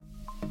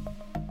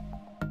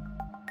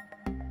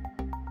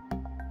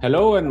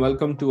Hello and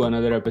welcome to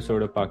another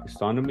episode of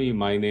Pakistonomy.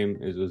 My name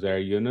is Uzair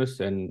Yunus,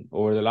 and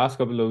over the last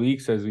couple of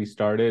weeks, as we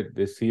started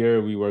this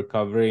year, we were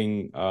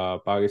covering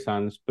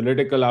Pakistan's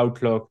political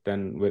outlook.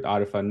 Then with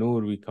Arifa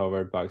Noor, we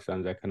covered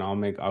Pakistan's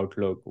economic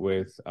outlook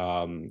with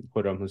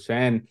Khurram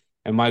Hussain.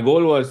 And my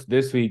goal was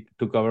this week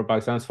to cover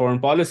Pakistan's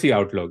foreign policy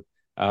outlook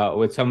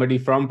with somebody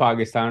from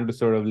Pakistan to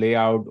sort of lay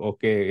out,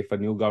 okay, if a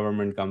new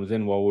government comes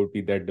in, what would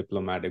be their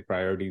diplomatic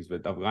priorities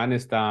with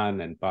Afghanistan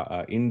and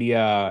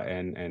India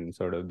and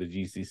sort of the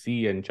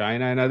GCC and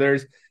China and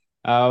others.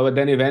 But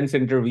then events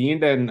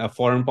intervened and a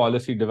foreign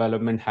policy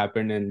development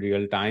happened in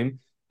real time.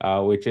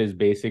 Which is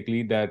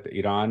basically that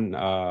Iran,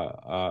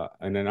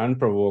 in an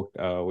unprovoked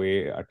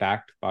way,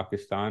 attacked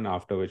Pakistan,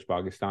 after which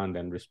Pakistan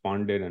then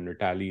responded and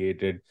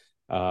retaliated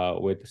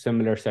with a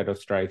similar set of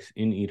strikes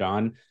in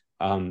Iran.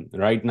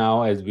 Right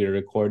now, as we're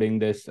recording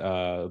this,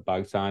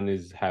 Pakistan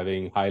is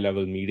having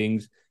high-level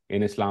meetings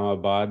in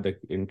Islamabad. The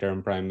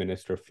interim prime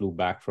minister flew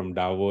back from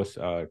Davos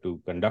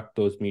to conduct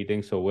those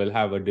meetings. So we'll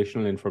have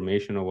additional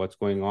information on what's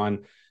going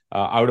on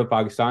out of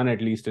Pakistan,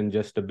 at least in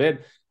just a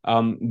bit.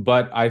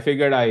 But I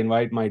figured I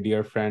invite my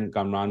dear friend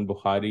Kamran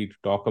Bukhari to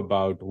talk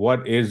about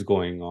what is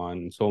going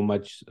on. So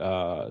much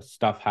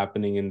stuff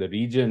happening in the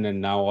region, and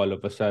now all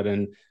of a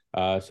sudden,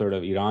 sort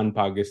of Iran,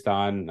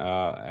 Pakistan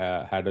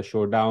had a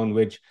showdown,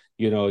 which,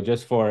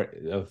 just for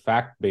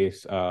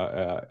fact-based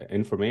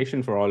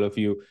information for all of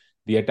you,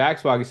 the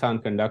attacks Pakistan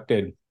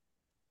conducted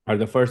are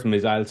the first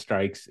missile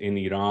strikes in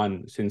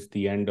Iran since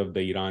the end of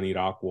the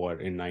Iran-Iraq war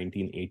in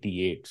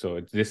 1988. So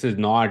this is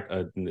not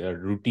a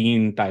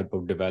routine type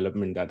of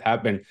development that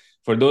happened.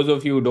 For those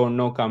of you who don't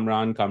know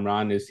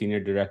Kamran is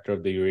Senior Director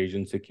of the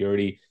Eurasian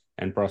Security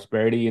and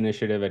Prosperity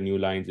Initiative at New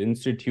Lines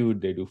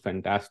Institute. They do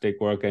fantastic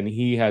work, and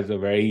he has a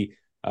very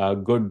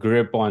good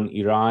grip on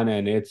Iran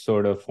and its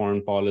sort of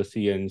foreign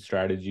policy and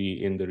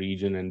strategy in the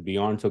region and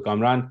beyond. So,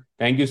 Kamran,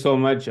 thank you so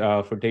much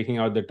for taking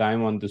out the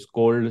time on this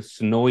cold,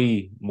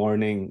 snowy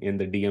morning in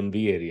the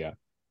DMV area.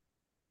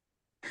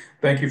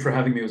 Thank you for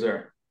having me,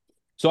 Uzair.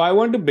 So, I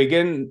want to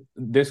begin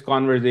this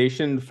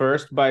conversation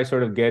first by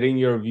sort of getting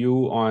your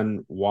view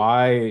on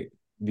why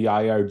the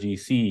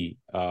IRGC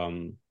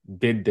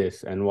did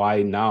this and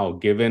why now,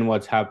 given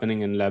what's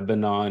happening in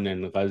Lebanon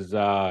and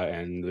Gaza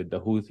and with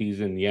the Houthis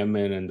in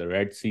Yemen and the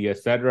Red Sea,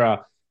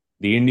 etc.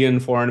 The Indian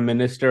foreign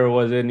minister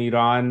was in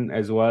Iran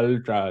as well,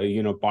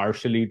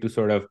 partially to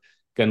sort of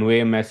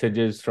convey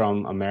messages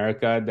from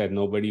America that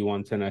nobody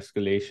wants an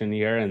escalation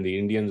here. And the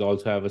Indians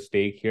also have a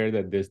stake here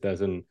that this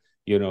doesn't,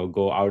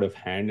 go out of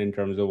hand in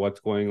terms of what's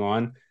going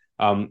on.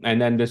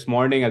 And then this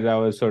morning, as I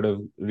was sort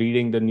of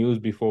reading the news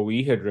before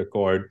we hit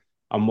record,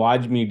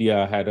 Amwaj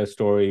Media had a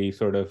story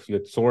sort of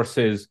with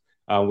sources,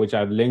 which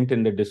I've linked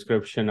in the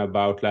description,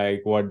 about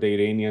like what the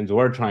Iranians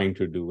were trying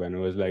to do. And it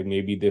was like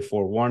maybe they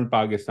forewarned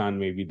Pakistan,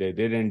 maybe they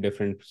didn't.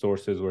 Different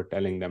sources were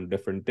telling them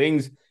different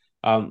things.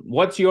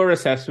 What's your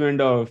assessment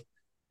of,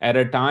 at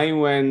a time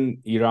when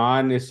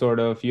Iran is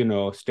sort of,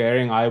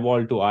 staring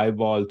eyeball to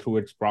eyeball through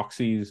its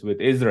proxies with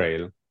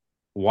Israel,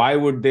 why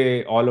would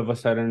they all of a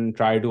sudden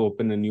try to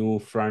open a new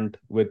front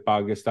with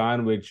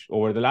Pakistan, which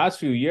over the last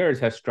few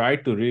years has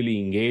tried to really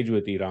engage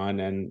with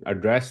Iran and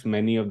address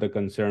many of the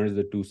concerns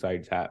the two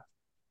sides have?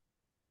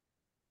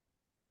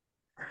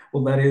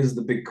 Well, that is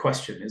the big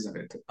question, isn't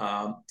it?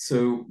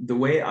 So the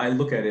way I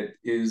look at it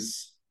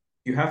is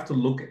you have to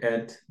look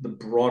at the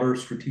broader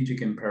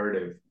strategic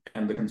imperative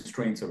and the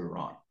constraints of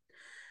Iran.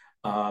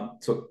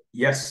 So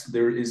yes,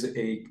 there is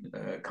a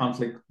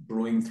conflict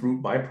brewing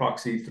through by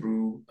proxy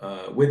through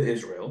with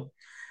Israel,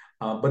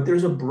 but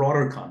there's a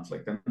broader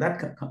conflict, and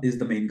that is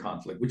the main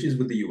conflict, which is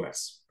with the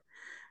U.S.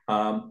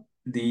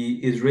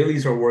 The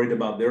Israelis are worried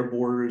about their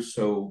borders,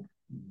 so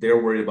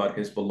they're worried about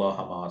Hezbollah,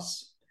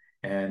 Hamas,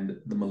 and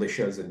the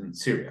militias in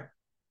Syria,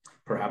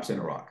 perhaps in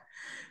Iraq.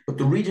 But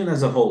the region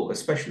as a whole,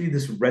 especially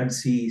this Red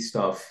Sea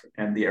stuff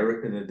and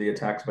the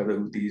attacks by the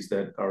Houthis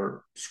that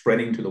are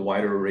spreading to the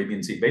wider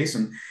Arabian Sea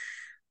basin,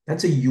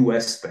 that's a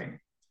U.S. thing.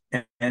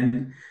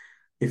 And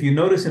if you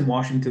notice in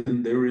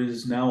Washington, there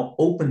is now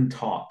open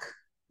talk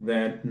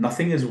that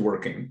nothing is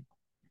working.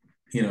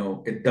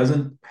 It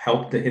doesn't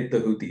help to hit the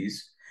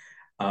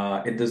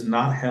Houthis. It does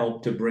not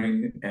help to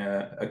bring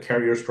a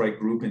carrier strike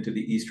group into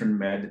the Eastern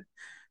Med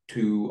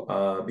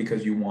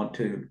because you want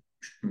to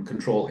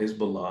control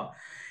Hezbollah.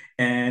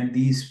 And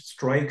these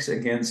strikes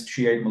against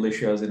Shiite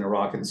militias in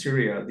Iraq and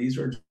Syria, these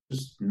are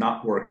just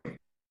not working.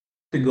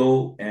 To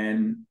go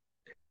and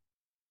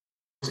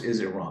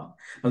is Iran.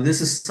 Now, this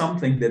is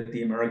something that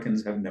the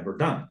Americans have never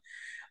done.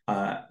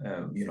 There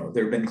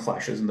have been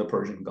clashes in the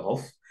Persian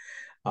Gulf.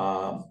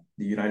 The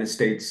United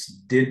States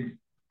did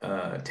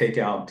take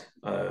out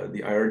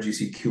the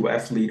IRGC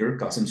QF leader,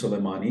 Qasem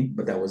Soleimani,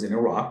 but that was in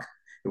Iraq.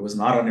 It was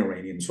not on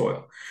Iranian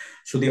soil.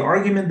 So the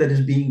argument that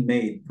is being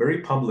made very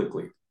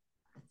publicly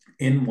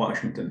in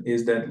Washington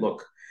is that,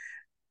 look,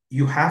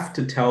 you have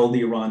to tell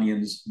the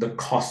Iranians the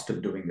cost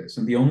of doing this.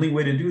 And the only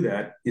way to do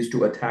that is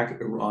to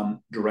attack Iran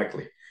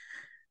directly.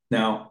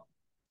 Now,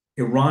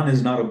 Iran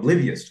is not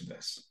oblivious to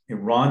this.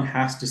 Iran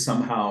has to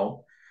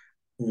somehow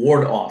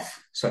ward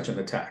off such an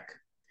attack.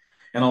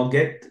 And I'll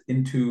get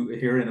into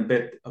here in a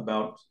bit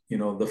about,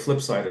 the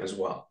flip side as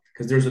well,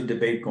 because there's a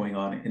debate going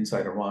on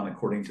inside Iran,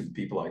 according to the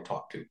people I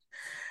talk to.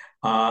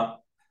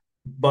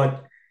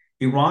 But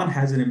Iran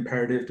has an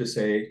imperative to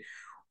say,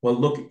 well,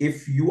 look,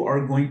 if you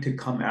are going to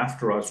come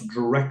after us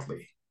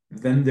directly,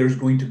 then there's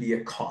going to be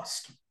a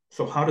cost.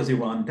 So how does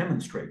Iran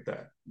demonstrate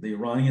that? The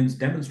Iranians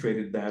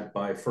demonstrated that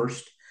by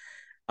first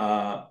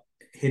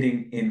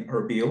hitting in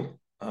Erbil.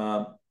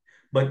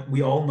 But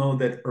we all know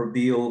that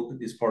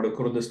Erbil is part of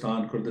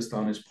Kurdistan.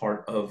 Kurdistan is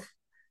part of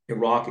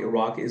Iraq.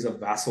 Iraq is a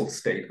vassal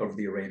state of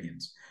the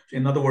Iranians.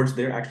 In other words,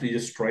 they're actually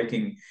just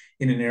striking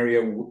in an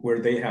area where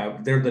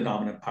they're the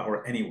dominant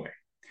power anyway.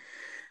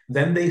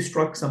 Then they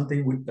struck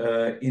something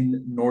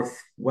in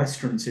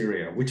northwestern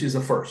Syria, which is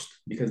a first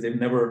because they've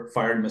never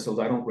fired missiles.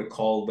 I don't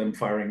recall them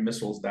firing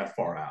missiles that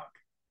far out.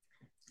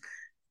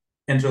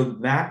 And so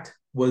that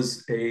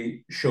was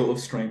a show of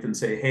strength and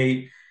say,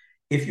 hey,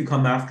 if you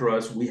come after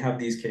us, we have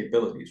these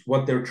capabilities.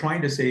 What they're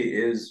trying to say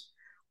is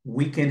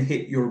we can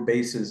hit your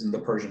bases in the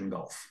Persian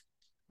Gulf.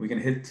 We can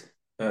hit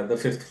the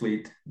Fifth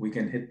Fleet. We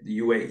can hit the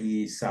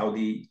UAE,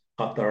 Saudi,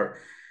 Qatar.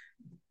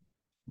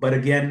 But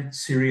again,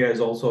 Syria is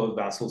also a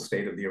vassal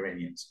state of the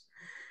Iranians.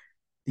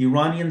 The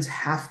Iranians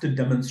have to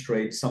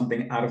demonstrate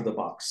something out of the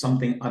box,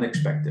 something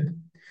unexpected.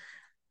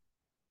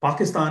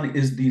 Pakistan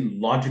is the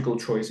logical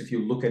choice if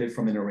you look at it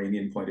from an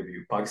Iranian point of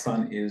view.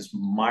 Pakistan is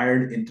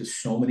mired into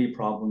so many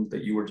problems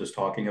that you were just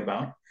talking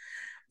about.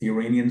 The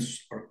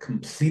Iranians are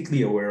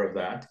completely aware of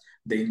that.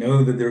 They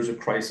know that there's a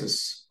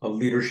crisis of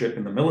leadership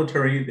in the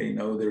military. They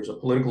know there's a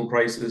political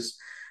crisis,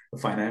 the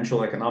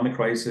financial, economic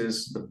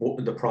crisis,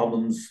 the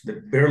problems,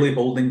 they're barely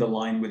holding the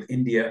line with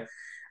India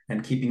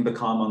and keeping the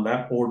calm on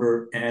that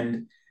border,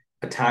 and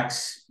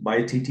attacks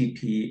by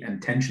TTP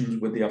and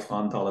tensions with the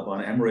Afghan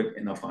Taliban Emirate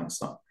in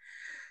Afghanistan.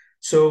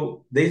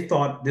 So they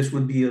thought this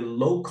would be a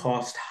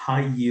low-cost,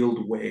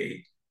 high-yield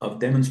way of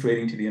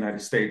demonstrating to the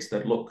United States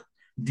that, look,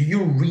 do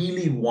you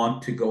really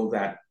want to go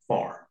that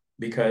far?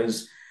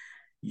 Because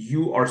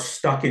you are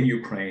stuck in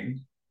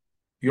Ukraine.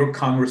 Your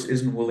Congress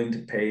isn't willing to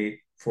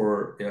pay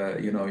for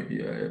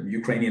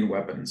Ukrainian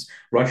weapons.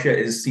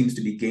 Russia seems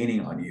to be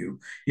gaining on you.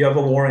 You have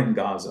a war in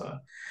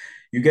Gaza.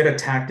 You get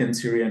attacked in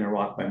Syria and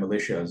Iraq by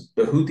militias.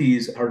 The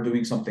Houthis are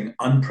doing something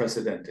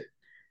unprecedented.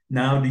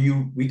 Now,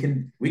 we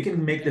can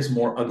make this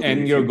more ugly.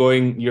 And you're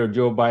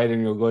Joe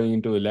Biden, you're going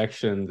into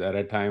elections at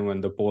a time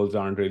when the polls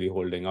aren't really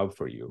holding up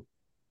for you.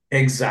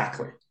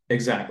 Exactly.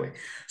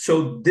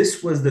 So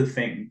this was the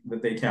thing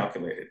that they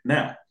calculated.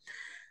 Now,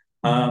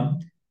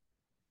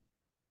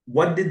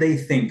 what did they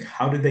think?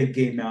 How did they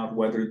game out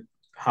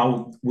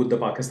how would the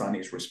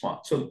Pakistanis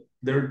respond? So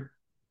there are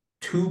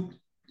two,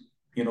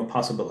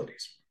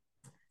 possibilities.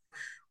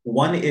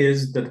 One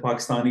is that the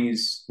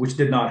Pakistanis, which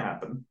did not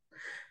happen,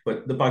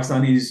 but the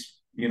Pakistanis,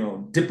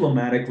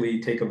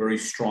 diplomatically take a very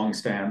strong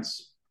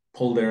stance,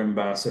 pull their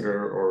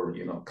ambassador or,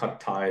 cut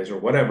ties or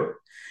whatever,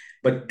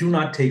 but do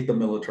not take the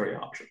military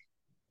option.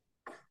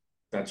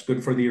 That's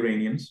good for the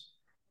Iranians.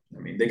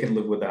 I mean, they can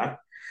live with that.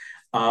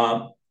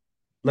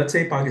 Let's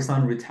say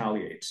Pakistan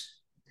retaliates.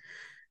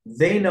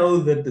 They know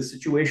that the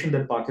situation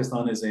that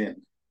Pakistan is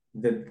in,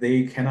 that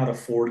they cannot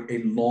afford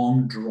a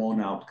long,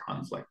 drawn-out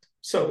conflict.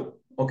 So,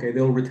 okay,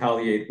 they'll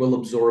retaliate, we'll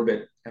absorb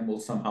it, and we'll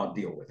somehow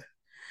deal with it.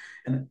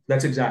 And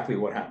that's exactly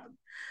what happened.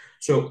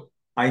 So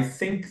I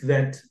think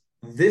that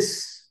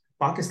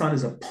Pakistan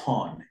is a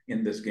pawn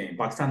in this game.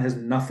 Pakistan has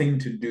nothing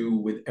to do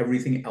with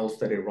everything else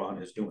that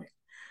Iran is doing.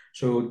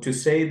 So to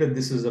say that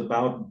this is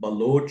about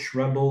Baloch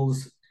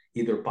rebels,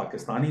 either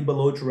Pakistani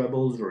Baloch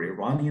rebels or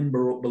Iranian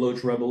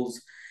Baloch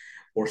rebels,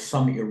 or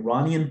some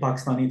Iranian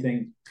Pakistani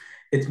thing,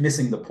 it's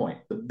missing the point.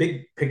 The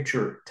big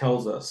picture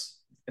tells us,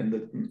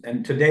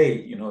 and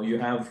today, you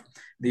have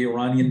the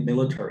Iranian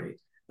military,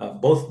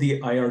 both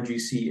the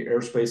IRGC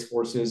airspace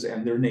forces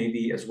and their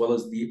Navy, as well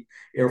as the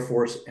Air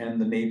Force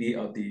and the Navy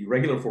of the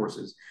regular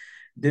forces,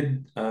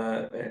 did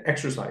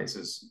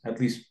exercises, at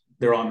least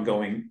they're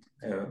ongoing,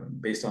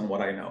 based on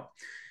what I know.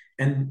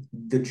 And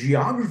the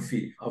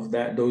geography of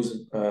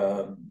those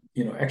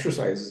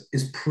exercises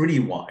is pretty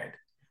wide,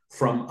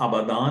 from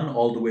Abadan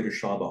all the way to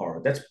Shah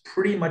Bahar. That's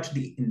pretty much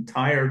the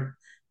entire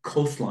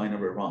coastline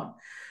of Iran.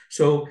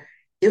 So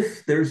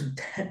if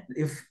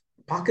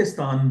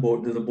Pakistan,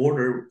 the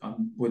border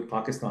with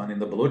Pakistan in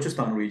the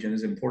Balochistan region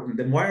is important,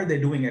 then why are they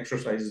doing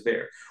exercises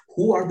there?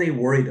 Who are they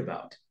worried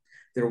about?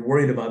 They're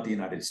worried about the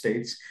United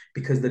States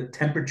because the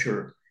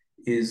temperature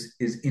is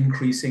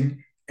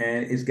increasing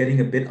and is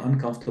getting a bit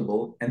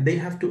uncomfortable, and they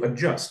have to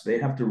adjust. They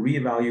have to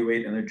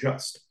reevaluate and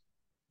adjust.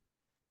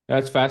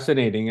 That's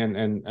fascinating,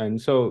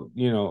 and so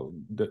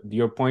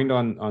your point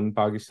on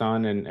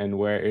Pakistan and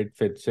where it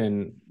fits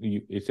in,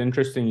 it's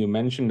interesting you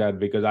mentioned that,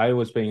 because I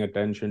was paying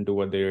attention to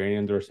what the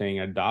Iranians were saying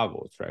at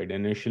Davos, right?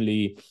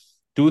 Initially,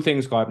 two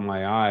things caught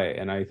my eye,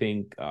 and I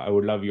think I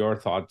would love your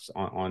thoughts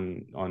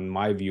on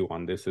my view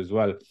on this as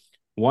well.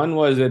 One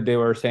was that they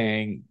were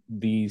saying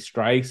the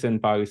strikes in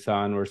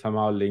Pakistan were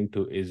somehow linked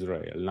to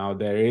Israel. Now,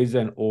 there is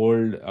an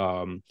old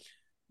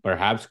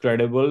perhaps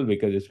credible,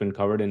 because it's been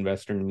covered in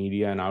Western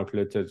media and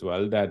outlets as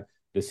well, that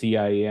the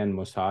CIA and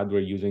Mossad were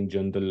using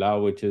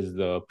Jundullah, which is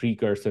the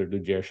precursor to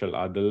Jaish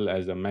al-Adl,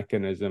 as a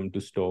mechanism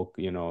to stoke,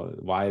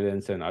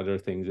 violence and other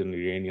things in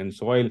Iranian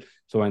soil.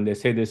 So when they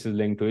say this is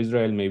linked to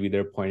Israel, maybe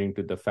they're pointing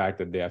to the fact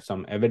that they have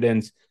some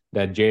evidence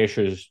that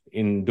Jaish is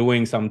in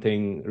doing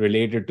something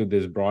related to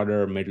this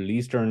broader Middle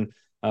Eastern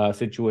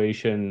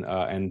situation,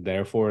 and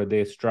therefore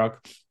they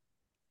struck.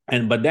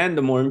 But then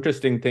the more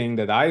interesting thing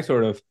that I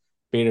sort of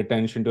paid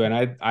attention to,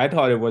 and I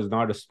thought it was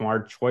not a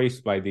smart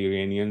choice by the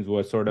Iranians,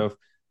 was sort of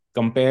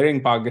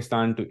comparing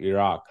Pakistan to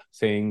Iraq,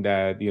 saying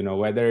that,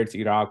 whether it's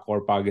Iraq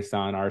or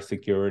Pakistan, our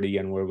security,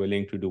 and we're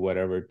willing to do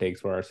whatever it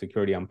takes for our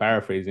security. I'm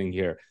paraphrasing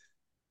here.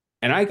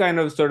 And I kind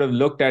of sort of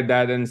looked at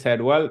that and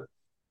said, well,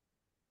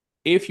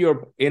 if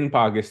you're in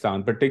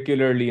Pakistan,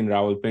 particularly in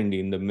Rawalpindi,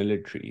 in the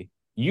military,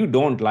 you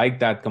don't like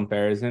that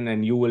comparison,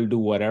 and you will do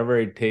whatever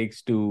it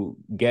takes to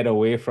get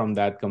away from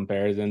that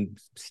comparison,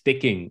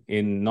 sticking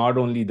in not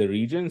only the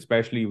region,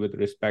 especially with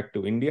respect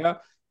to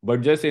India,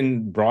 but just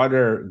in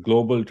broader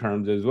global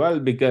terms as well.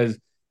 Because,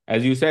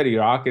 as you said,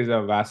 Iraq is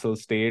a vassal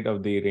state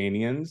of the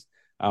Iranians,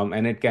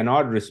 and it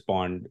cannot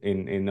respond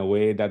in a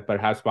way that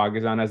perhaps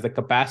Pakistan has the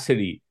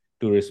capacity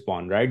to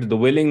respond, right? The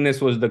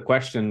willingness was the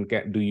question.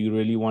 Do you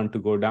really want to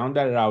go down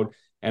that route?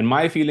 And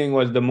my feeling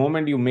was, the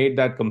moment you made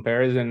that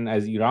comparison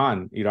as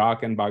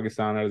Iraq and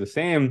Pakistan are the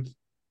same,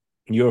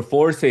 you're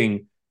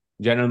forcing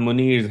General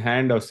Munir's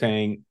hand of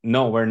saying,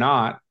 no, we're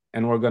not,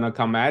 and we're going to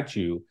come at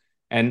you.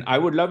 And I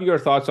would love your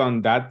thoughts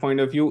on that point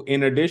of view,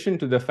 in addition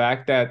to the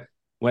fact that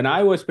when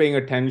I was paying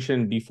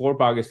attention before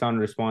Pakistan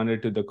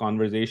responded to the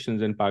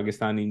conversations in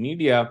Pakistani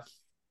media,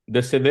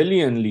 the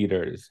civilian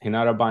leaders,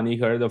 Hina Rabbani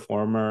Kar, the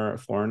former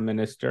foreign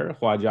minister,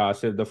 Khwaja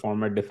Asif, the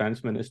former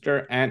defense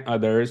minister, and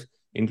others,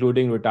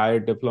 including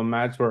retired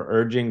diplomats, were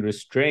urging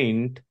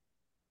restraint.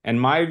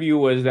 And my view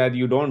was that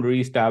you don't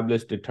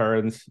reestablish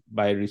deterrence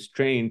by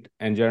restraint,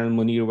 and General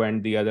Munir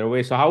went the other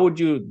way. So how would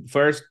you,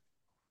 first,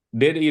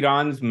 did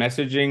Iran's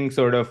messaging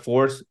sort of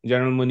force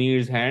General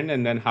Munir's hand?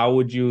 And then how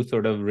would you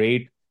sort of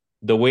rate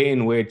the way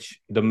in which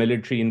the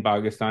military in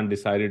Pakistan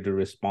decided to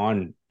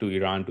respond to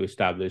Iran to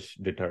establish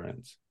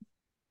deterrence?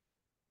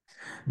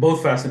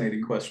 Both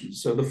fascinating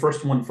questions. So the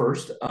first one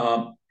first.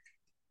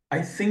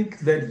 I think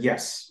that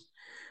yes,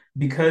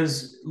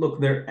 because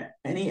look,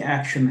 any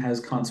action has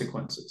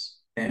consequences,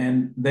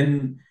 and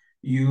then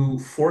you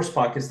force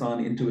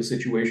Pakistan into a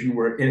situation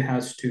where it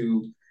has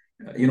to,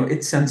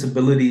 its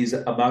sensibilities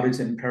about its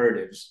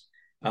imperatives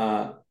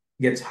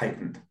gets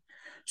heightened.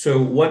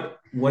 So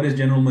what is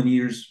General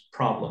Munir's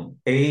problem?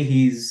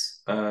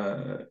 He's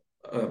a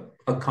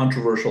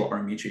controversial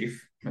army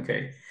chief.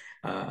 Okay,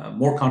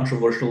 more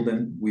controversial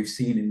than we've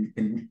seen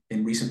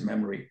in recent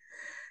memory.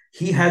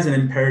 He has an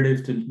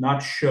imperative to not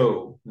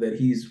show that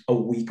he's a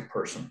weak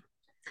person.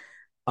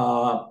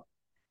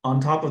 On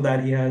top of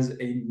that, he has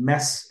a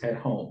mess at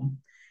home,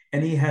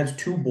 and he has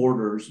two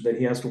borders that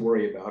he has to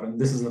worry about, and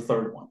this is the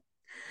third one.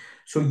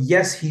 So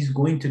yes, he's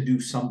going to do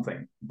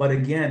something, but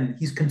again,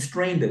 he's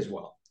constrained as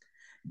well.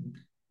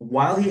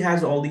 While he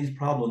has all these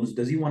problems,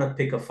 does he want to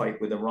pick a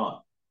fight with Iran?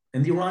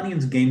 And the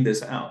Iranians game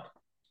this out.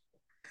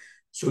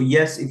 So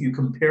yes, if you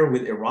compare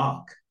with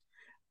Iraq,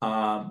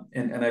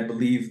 and I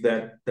believe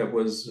that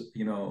was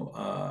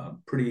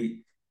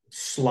pretty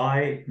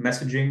sly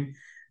messaging,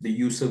 the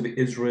use of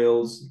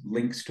Israel's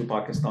links to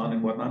Pakistan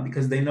and whatnot,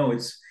 because they know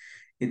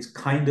it's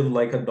kind of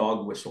like a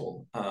dog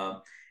whistle.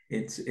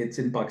 It's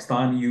in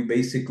Pakistan. You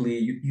basically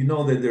you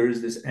know that there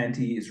is this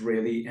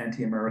anti-Israeli,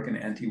 anti-American,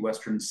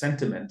 anti-Western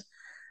sentiment,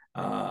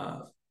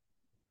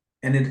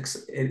 and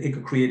it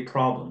could create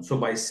problems. So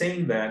by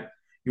saying that,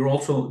 you're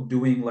also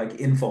doing like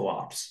info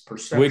ops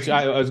perception. Which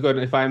I was going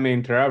to, if I may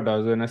interrupt, I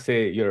was going to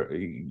say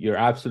you're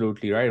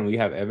absolutely right, and we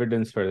have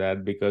evidence for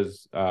that,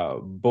 because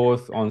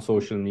both on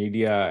social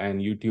media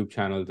and YouTube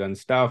channels and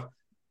stuff,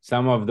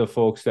 some of the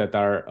folks that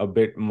are a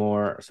bit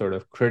more sort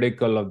of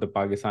critical of the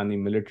Pakistani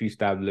military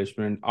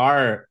establishment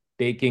are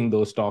taking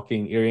those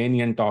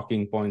Iranian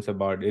talking points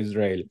about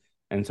Israel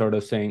and sort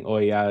of saying, oh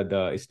yeah,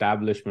 the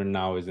establishment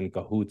now is in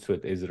cahoots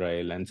with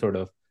Israel, and sort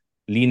of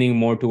leaning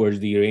more towards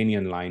the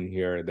Iranian line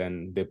here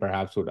than they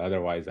perhaps would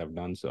otherwise have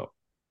done so.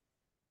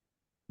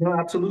 No,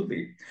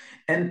 absolutely.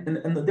 And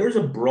there's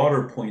a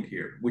broader point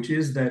here, which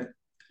is that,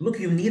 look,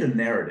 you need a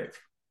narrative.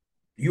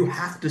 You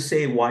have to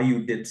say why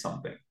you did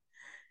something,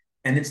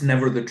 and it's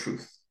never the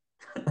truth.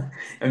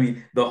 I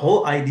mean, the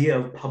whole idea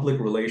of public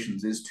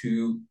relations is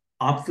to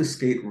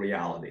obfuscate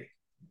reality.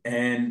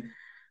 And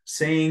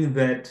saying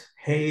that,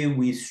 hey,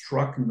 we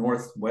struck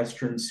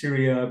northwestern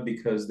Syria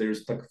because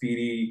there's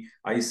Takfiri,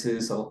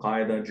 ISIS, Al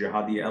Qaeda,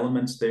 jihadi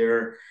elements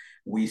there.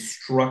 We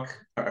struck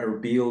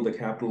Erbil, the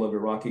capital of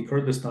Iraqi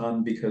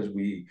Kurdistan, because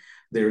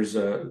there's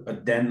a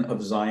den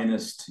of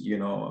Zionist,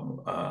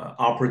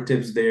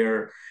 operatives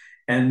there.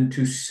 And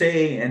to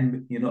say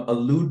and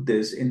allude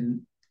this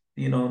in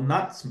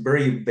not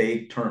very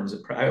vague terms.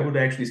 I would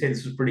actually say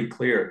this is pretty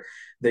clear,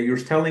 that you're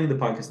telling the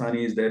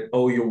Pakistanis that,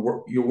 oh,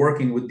 you're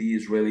working with the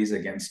Israelis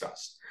against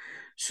us.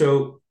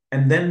 So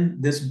And then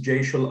this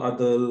Jaish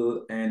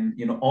al-Adl and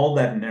all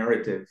that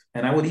narrative,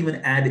 and I would even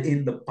add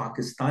in the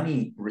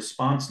Pakistani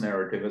response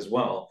narrative as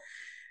well.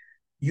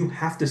 You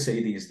have to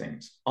say these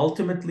things.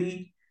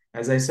 Ultimately,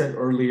 as I said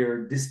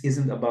earlier, this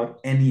isn't about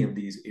any of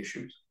these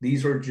issues.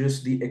 These are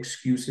just the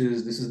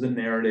excuses. This is the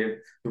narrative.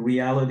 The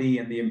reality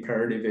and the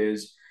imperative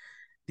is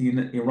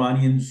the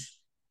Iranians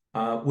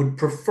would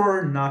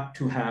prefer not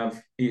to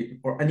have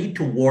or a need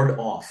to ward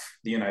off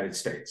the United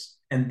States.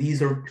 And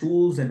these are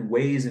tools and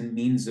ways and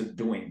means of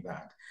doing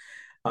that.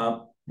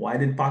 Why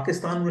did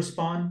Pakistan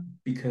respond?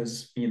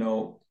 Because,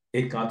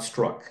 it got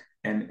struck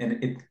and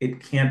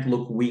it can't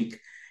look weak.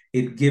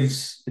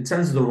 It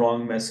sends the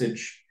wrong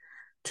message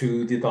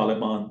to the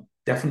Taliban,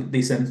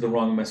 definitely sends the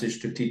wrong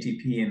message to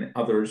TTP and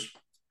others,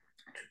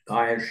 to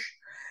Daesh.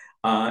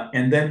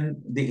 And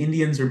then the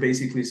Indians are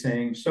basically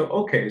saying, so,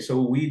 okay, so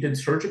we did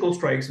surgical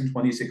strikes in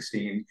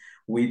 2016,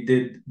 we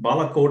did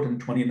Balakot in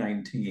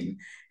 2019,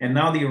 and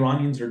now the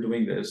Iranians are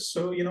doing this.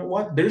 So, you know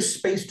what? There's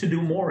space to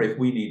do more if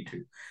we need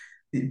to.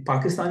 The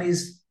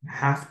Pakistanis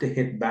have to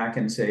hit back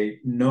and say,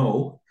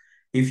 no,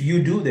 if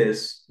you do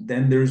this,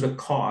 then there's a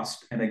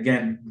cost. And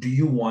again, do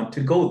you want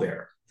to go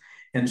there?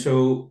 And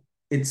so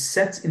it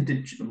sets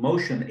into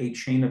motion a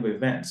chain of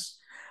events.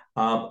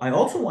 I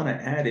also want to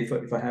add,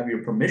 if I have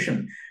your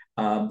permission,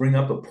 bring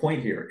up a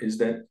point here is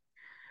that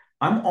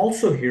I'm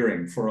also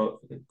hearing for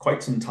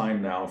quite some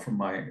time now from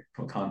my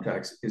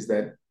contacts is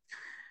that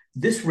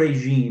this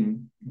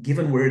regime,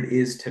 given where it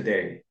is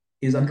today,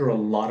 is under a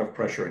lot of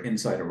pressure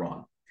inside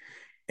Iran.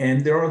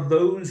 And there are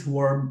those who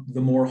are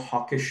the more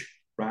hawkish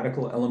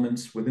radical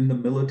elements within the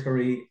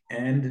military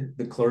and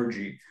the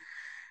clergy,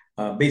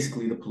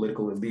 basically the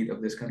political elite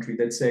of this country,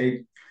 that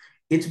say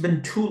it's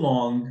been too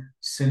long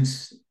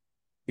since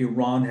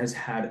Iran has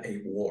had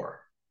a war.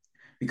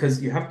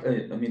 Because you have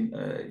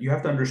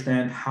to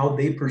understand how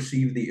they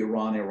perceive the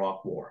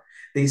Iran-Iraq war.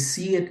 They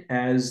see it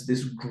as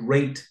this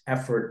great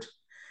effort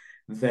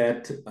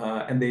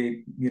and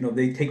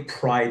they take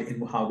pride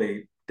in how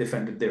they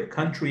defended their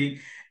country,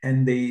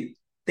 and they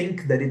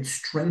think that it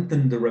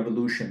strengthened the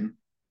revolution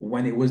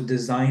when it was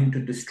designed to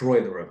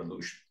destroy the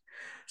revolution.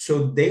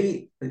 So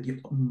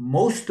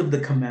most of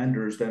the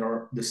commanders that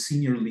are the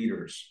senior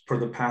leaders for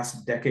the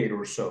past decade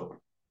or so,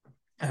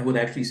 I would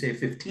actually say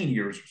 15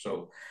 years or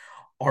so,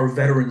 are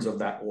veterans of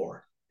that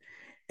war.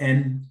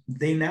 And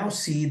they now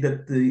see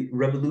that the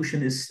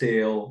revolution is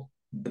stale,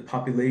 the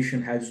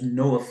population has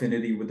no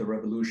affinity with the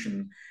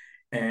revolution,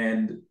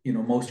 and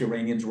most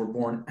Iranians were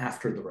born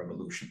after the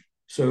revolution.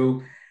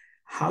 So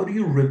how do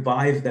you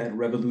revive that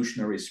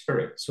revolutionary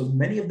spirit? So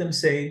many of them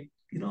say,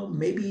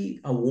 maybe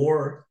a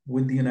war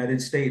with the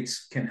United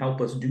States can help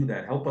us do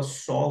that, help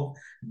us solve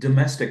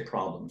domestic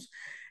problems.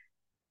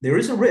 There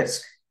is a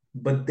risk,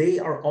 but they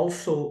are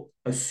also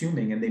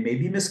assuming, and they may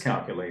be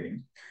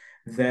miscalculating,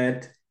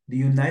 that the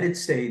United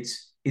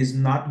States is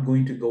not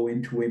going to go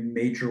into a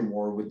major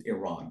war with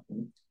Iran.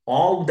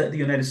 All that the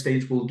United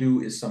States will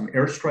do is some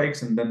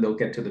airstrikes, and then they'll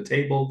get to the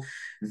table.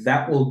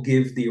 That will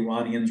give the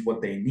Iranians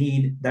what they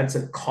need. That's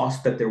a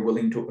cost that they're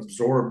willing to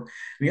absorb.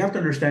 We have to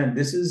understand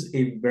this is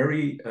a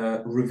very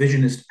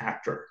revisionist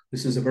actor.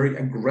 This is a very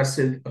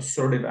aggressive,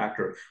 assertive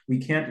actor. We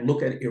can't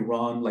look at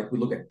Iran like we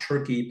look at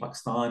Turkey,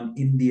 Pakistan,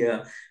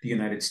 India, the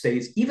United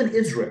States, even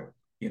Israel.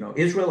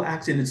 Israel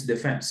acts in its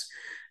defense.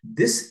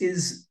 This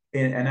is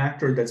an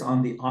actor that's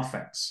on the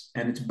offense,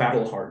 and it's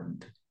battle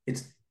hardened.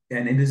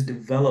 And it has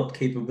developed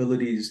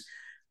capabilities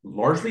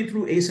largely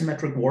through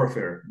asymmetric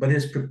warfare, but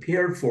is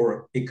prepared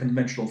for a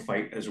conventional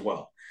fight as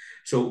well.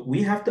 So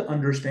we have to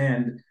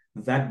understand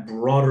that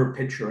broader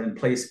picture and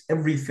place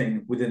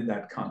everything within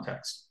that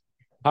context.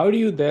 How do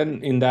you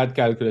then, in that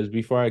calculus,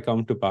 before I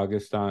come to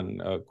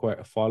Pakistan,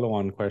 a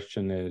follow-on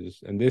question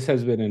is, and this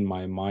has been in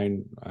my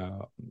mind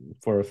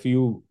for a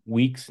few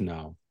weeks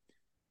now,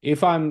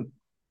 if I'm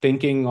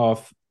thinking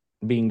of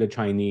being the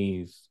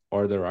Chinese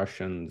or the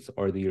Russians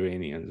or the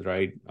Iranians,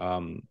 right?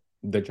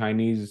 The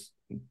Chinese,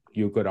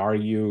 you could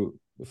argue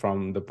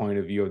from the point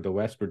of view of the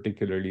West,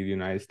 particularly the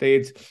United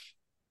States,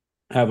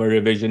 have a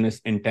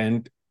revisionist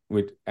intent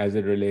as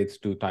it relates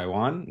to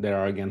Taiwan. There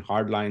are, again,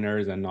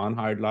 hardliners and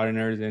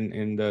non-hardliners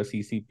in the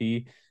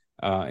CCP,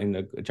 in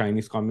the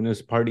Chinese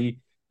Communist Party.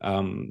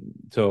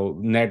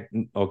 So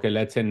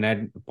let's say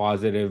net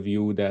positive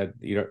view that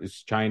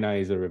China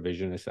is a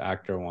revisionist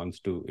actor,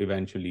 wants to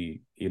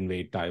eventually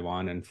invade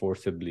Taiwan and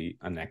forcibly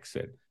annex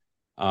it.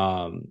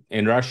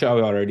 In Russia,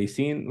 we've already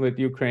seen with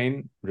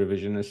Ukraine,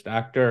 revisionist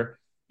actor.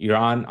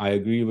 Iran, I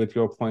agree with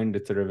your point,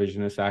 it's a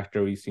revisionist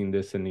actor. We've seen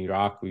this in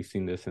Iraq, we've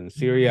seen this in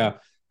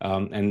Syria,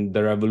 and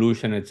the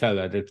revolution itself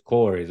at its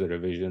core is a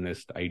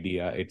revisionist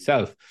idea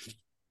itself.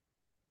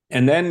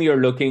 And then you're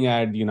looking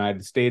at the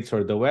United States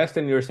or the West,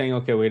 and you're saying,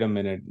 okay, wait a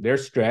minute, they're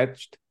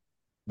stretched.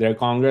 Their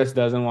Congress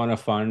doesn't want to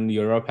fund.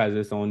 Europe has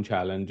its own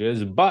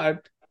challenges,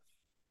 but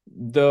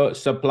the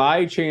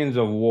supply chains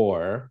of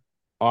war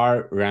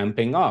are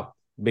ramping up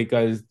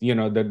because,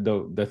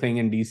 the thing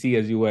in DC,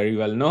 as you very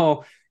well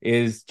know,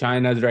 is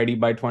China's ready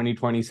by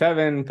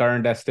 2027.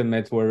 Current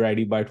estimates were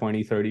ready by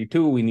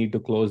 2032. We need to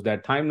close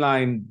that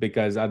timeline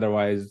because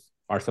otherwise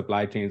our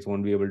supply chains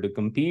won't be able to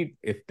compete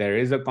if there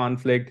is a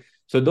conflict.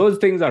 So those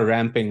things are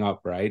ramping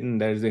up, right? And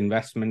there's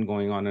investment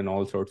going on in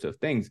all sorts of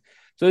things.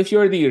 So if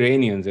you're the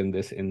Iranians in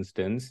this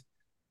instance,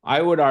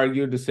 I would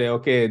argue to say,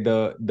 okay,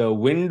 the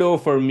window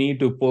for me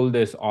to pull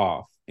this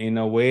off in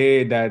a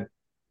way that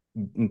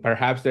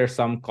perhaps there's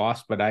some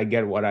cost, but I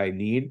get what I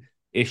need,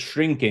 is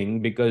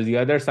shrinking, because the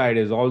other side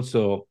is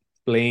also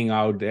playing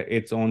out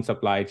its own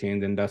supply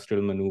chains,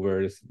 industrial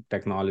maneuvers,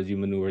 technology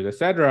maneuvers,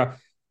 etc.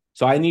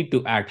 So I need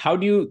to act. How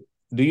do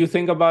you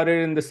think about it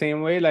in the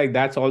same way? Like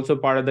that's also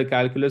part of the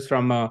calculus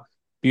from a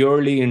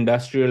purely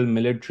industrial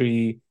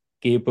military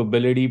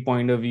capability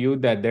point of view,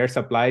 that their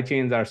supply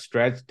chains are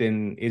stretched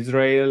in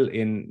Israel,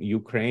 in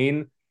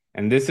Ukraine.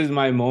 And this is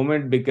my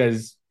moment,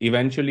 because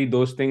eventually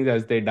those things,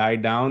 as they die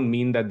down,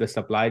 mean that the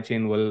supply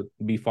chain will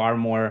be far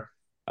more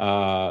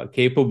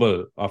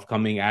capable of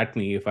coming at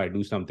me if I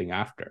do something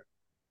after.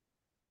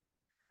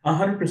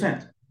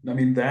 100%. I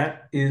mean,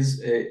 that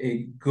is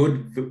a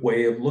good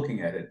way of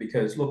looking at it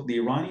because, look, the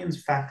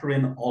Iranians factor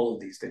in all of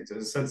these things.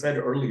 As I said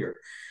earlier,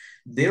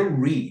 their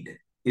read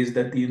is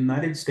that the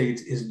United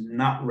States is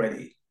not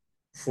ready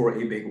for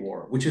a big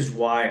war, which is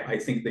why I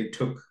think they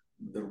took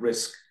the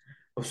risk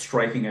of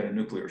striking at a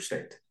nuclear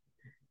state.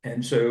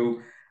 And so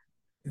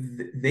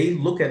they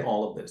look at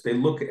all of this.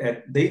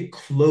 They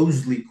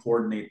closely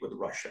coordinate with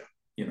Russia.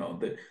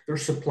 They're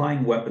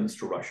supplying weapons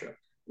to Russia.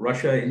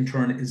 Russia, in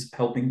turn, is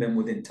helping them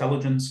with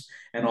intelligence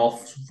and all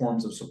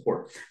forms of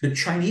support. The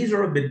Chinese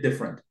are a bit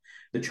different.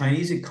 The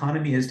Chinese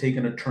economy has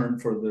taken a turn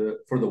for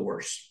the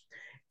worse.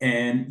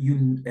 And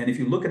if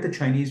you look at the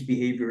Chinese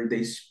behavior,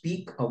 they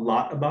speak a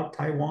lot about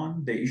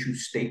Taiwan. They issue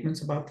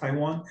statements about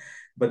Taiwan,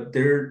 but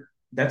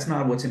that's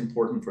not what's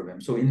important for them.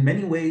 So in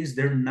many ways,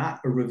 they're not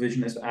a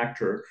revisionist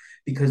actor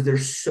because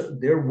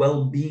their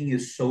well-being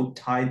is so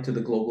tied to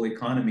the global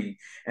economy,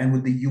 and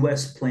with the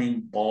U.S.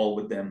 playing ball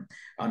with them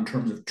in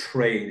terms of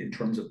trade, in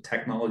terms of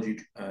technology,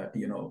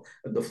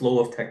 the flow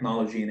of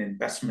technology and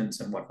investments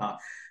and whatnot.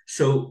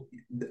 So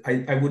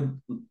I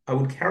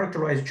would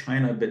characterize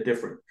China a bit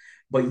different.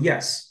 But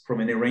yes, from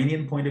an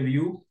Iranian point of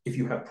view, if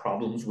you have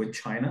problems with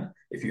China,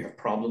 if you have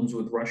problems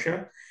with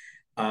Russia,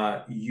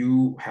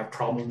 you have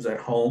problems at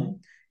home.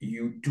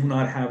 You do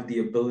not have the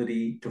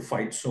ability to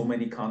fight so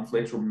many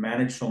conflicts or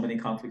manage so many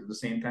conflicts at the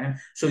same time.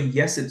 So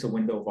yes, it's a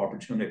window of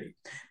opportunity.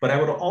 But I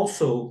would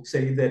also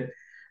say that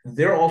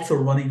they're also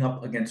running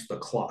up against the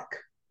clock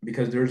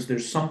because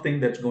there's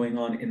something that's going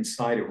on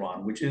inside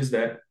Iran, which is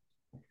that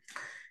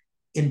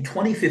in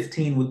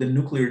 2015, with the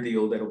nuclear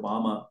deal that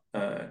Obama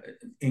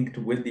inked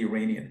with the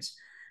Iranians,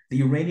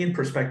 the Iranian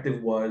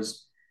perspective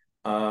was,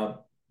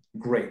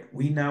 great,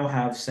 we now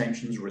have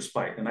sanctions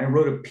respite. And I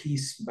wrote a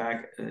piece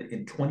back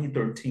in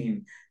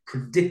 2013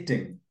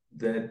 predicting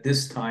that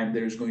this time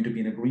there's going to be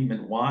an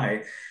agreement.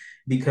 Why?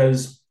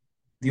 Because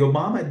the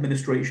Obama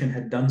administration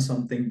had done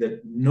something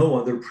that no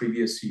other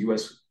previous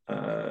US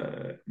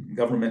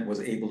government was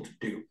able to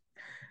do,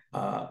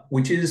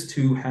 which is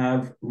to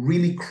have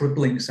really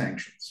crippling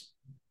sanctions.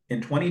 In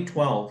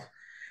 2012,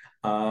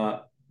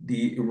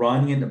 the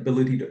Iranian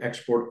ability to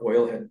export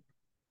oil had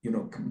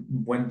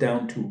went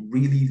down to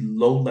really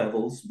low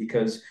levels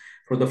because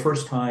for the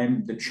first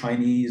time, the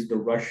Chinese, the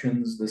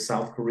Russians, the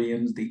South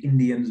Koreans, the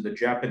Indians, the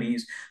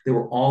Japanese, they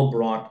were all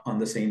brought on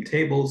the same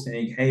table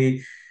saying,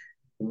 hey,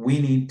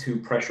 we need to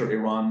pressure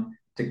Iran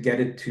to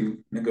get it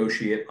to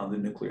negotiate on the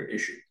nuclear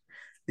issue.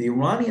 The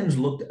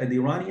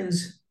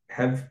Iranians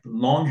have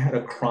long had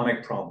a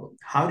chronic problem.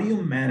 How do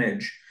you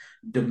manage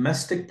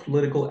domestic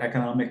political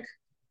economic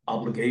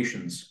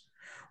obligations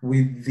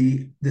with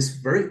this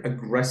very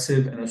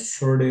aggressive and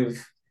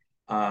assertive,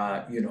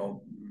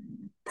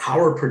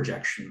 power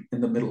projection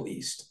in the Middle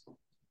East?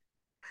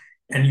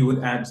 And you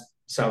would add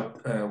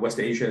West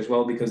Asia as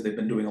well, because they've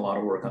been doing a lot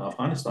of work on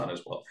Afghanistan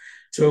as well.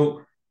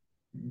 So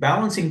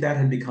balancing that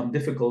had become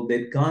difficult.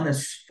 They'd gone as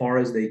far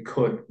as they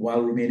could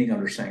while remaining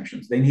under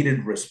sanctions. They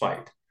needed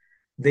respite.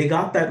 They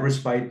got that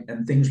respite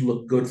and things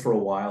looked good for a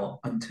while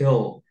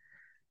until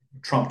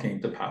Trump came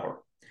to power.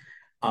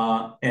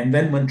 And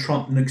then when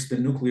Trump nixed the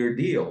nuclear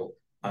deal,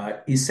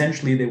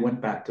 essentially they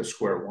went back to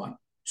square one.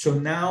 So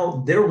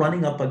now they're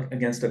running up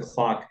against a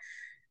clock,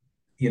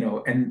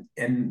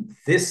 and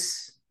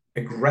this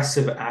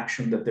aggressive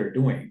action that they're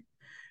doing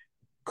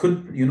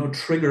could,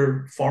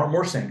 trigger far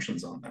more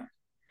sanctions on them.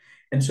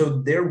 And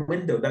so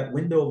that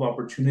window of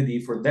opportunity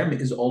for them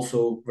is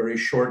also very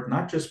short,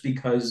 not just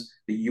because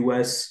the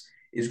US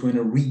is going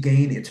to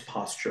regain its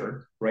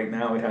posture. Right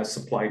now, it has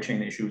supply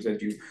chain issues,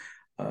 as you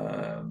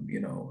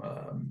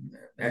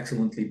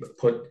excellently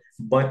put,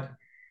 but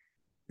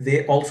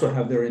they also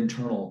have their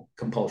internal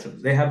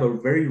compulsions. They have a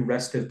very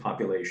restive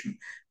population.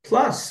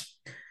 Plus,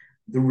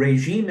 the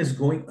regime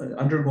is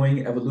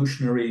undergoing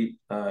evolutionary,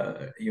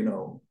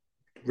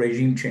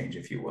 regime change,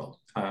 if you will.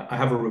 I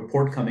have a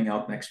report coming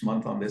out next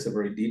month on this, a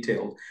very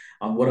detailed,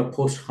 on what a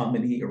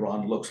post-Khamenei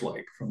Iran looks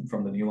like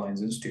from the New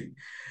Lines Institute.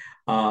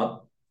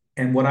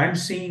 And what I'm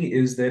seeing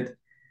is that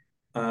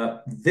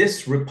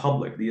this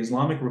republic, the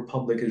Islamic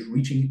Republic, is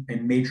reaching a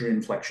major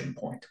inflection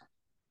point.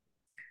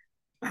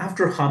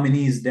 after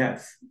Khamenei's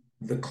death,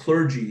 the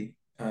clergy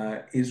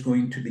is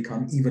going to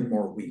become even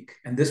more weak,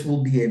 and this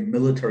will be a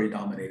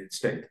military-dominated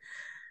state.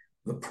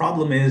 The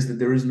problem is that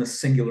there isn't a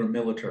singular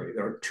military.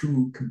 There are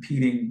two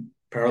competing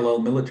parallel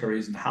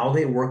militaries, and how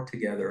they work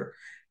together,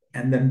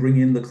 and then bring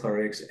in the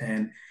clerics.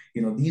 And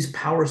these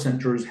power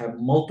centers have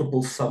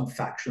multiple sub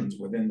factions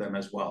within them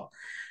as well.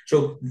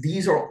 So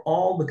these are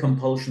all the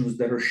compulsions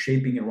that are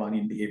shaping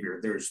Iranian behavior.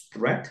 There's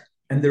threat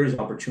and there is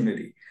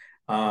opportunity.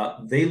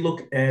 They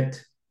look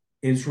at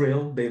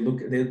Israel. They're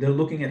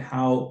looking at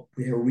how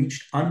we have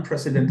reached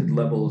unprecedented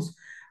levels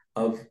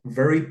of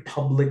very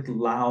public,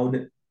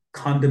 loud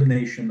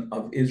condemnation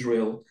of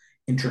Israel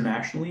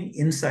internationally,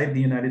 inside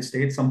the United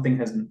States.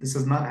 This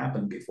has not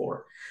happened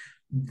before.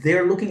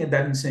 They're looking at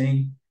that and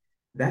saying,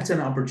 that's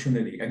an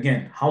opportunity.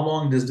 Again, how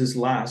long does this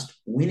last?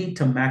 We need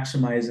to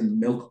maximize and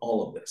milk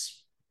all of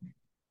this.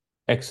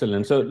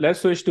 Excellent. So let's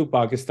switch to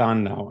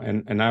Pakistan now,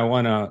 and I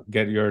want to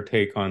get your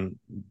take on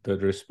the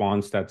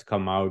response that's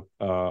come out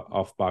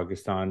of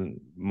Pakistan.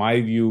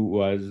 My view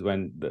was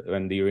when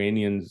the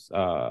Iranians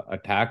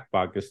attacked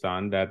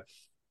Pakistan, that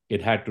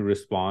it had to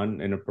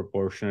respond in a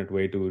proportionate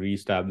way to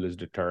reestablish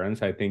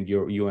deterrence. I think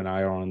you and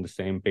I are on the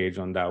same page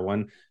on that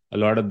one. A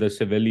lot of the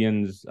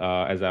civilians,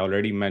 as I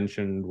already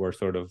mentioned, were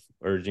sort of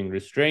urging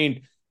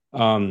restraint.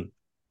 And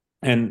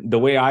the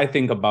way I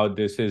think about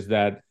this is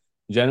that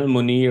General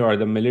Munir, or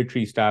the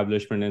military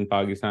establishment in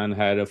Pakistan,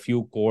 had a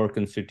few core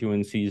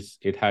constituencies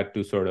it had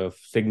to sort of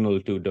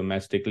signal to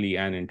domestically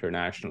and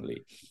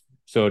internationally.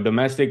 So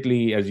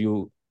domestically, as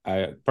you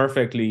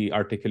perfectly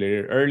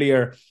articulated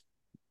earlier,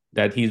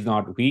 that he's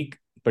not weak,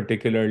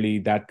 particularly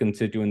that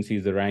constituency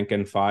is the rank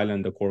and file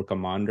and the core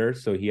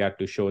commanders. So he had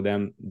to show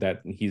them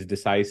that he's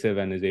decisive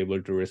and is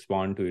able to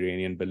respond to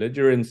Iranian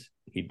belligerence.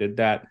 He did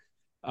that.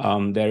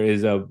 There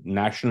is a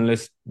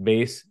nationalist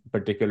base,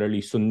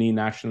 particularly Sunni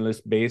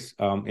nationalist base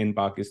in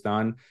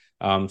Pakistan.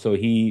 So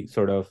he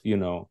sort of,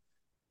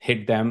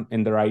 hit them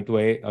in the right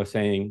way of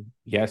saying,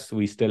 yes,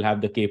 we still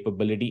have the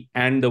capability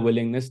and the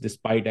willingness,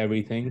 despite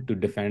everything, to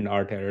defend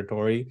our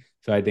territory.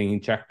 So I think he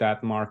checked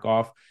that mark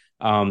off.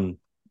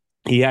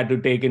 He had to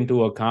take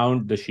into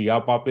account the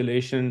Shia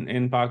population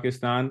in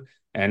Pakistan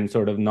and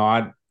sort of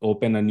not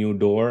open a new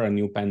door, a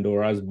new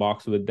Pandora's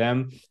box with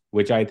them,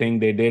 which I think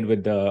they did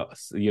with the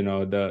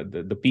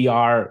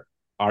PR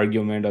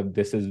argument of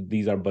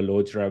these are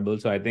Baloch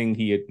rebels. So I think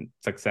he had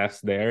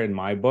success there in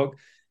my book.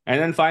 And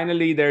then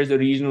finally, there's a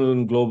regional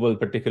and global,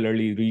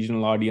 particularly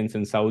regional audience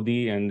in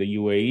Saudi and the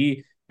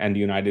UAE and the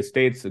United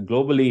States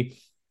globally,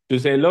 to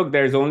say, look,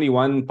 there's only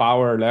one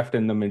power left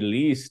in the Middle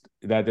East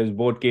that is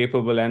both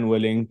capable and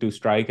willing to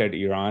strike at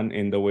Iran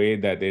in the way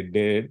that it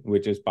did,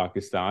 which is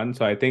Pakistan.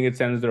 So I think it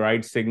sends the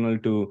right signal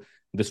to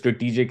the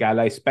strategic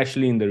ally,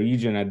 especially in the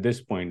region at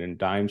this point in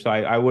time. So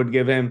I would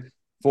give him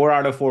 4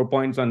 out of 4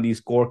 points on these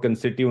core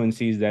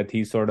constituencies that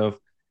he's sort of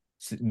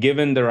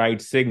given the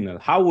right signal.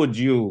 How would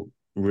you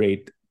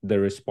rate the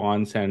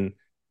response and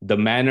the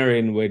manner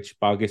in which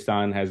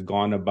Pakistan has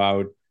gone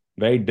about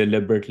very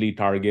deliberately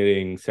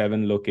targeting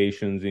 7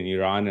 locations in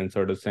Iran and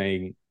sort of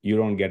saying, you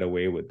don't get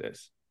away with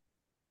this?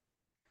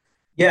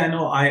 Yeah,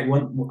 no, I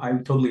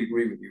totally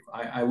agree with you.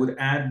 I would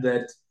add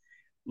that,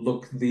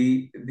 look,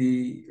 the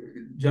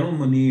General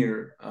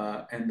Munir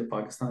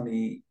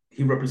and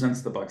he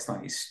represents the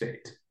Pakistani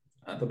state.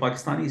 The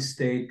Pakistani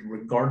state,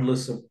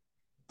 regardless of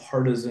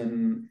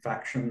partisan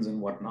factions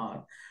and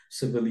whatnot,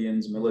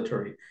 civilians,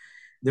 military,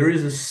 there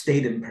is a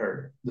state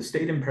imperative. The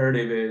state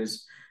imperative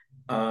is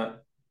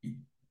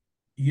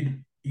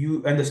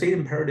and the state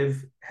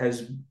imperative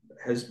has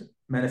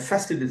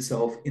manifested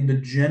itself in the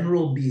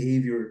general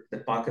behavior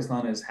that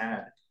Pakistan has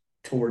had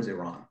towards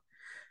Iran.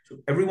 So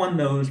everyone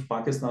knows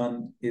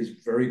Pakistan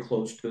is very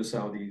close to the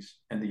Saudis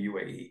and the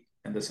UAE,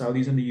 and the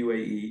Saudis and the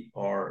UAE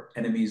are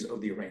enemies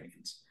of the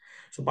Iranians.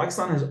 So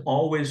Pakistan has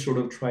always sort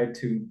of tried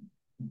to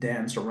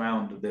dance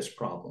around this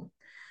problem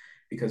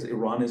because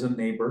Iran is a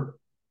neighbor,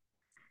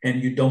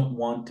 and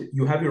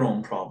you have your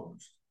own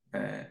problems.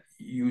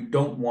 You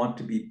don't want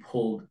to be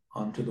pulled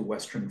onto the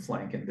Western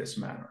flank in this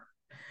manner.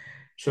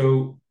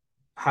 So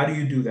how do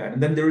you do that?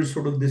 And then there is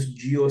sort of this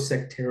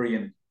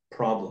geosectarian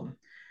problem.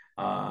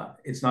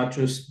 It's not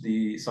just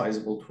the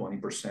sizable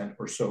 20%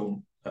 or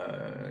so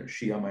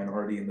Shia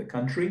minority in the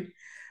country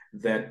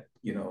that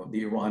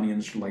the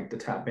Iranians like to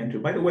tap into.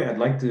 By the way, I'd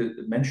like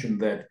to mention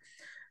that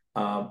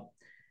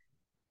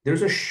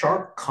there's a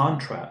sharp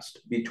contrast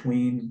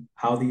between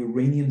how the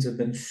Iranians have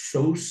been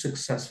so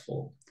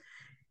successful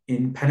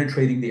in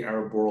penetrating the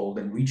Arab world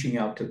and reaching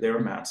out to their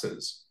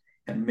masses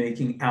and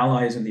making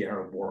allies in the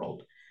Arab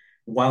world,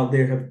 while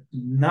they have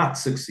not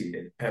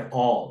succeeded at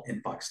all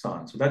in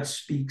Pakistan. So that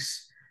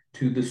speaks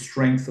to the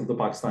strength of the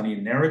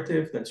Pakistani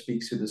narrative, that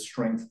speaks to the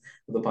strength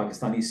of the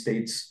Pakistani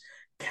state's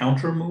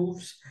counter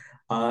moves,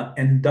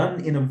 and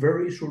done in a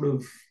very sort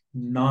of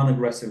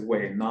non-aggressive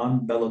way,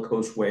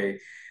 non-bellicose way,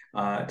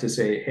 to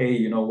say, hey,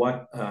 you know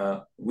what?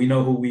 We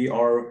know who we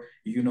are.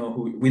 You know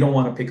who we don't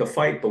want to pick a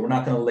fight, but we're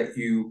not going to let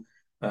you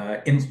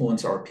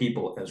influence our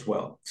people as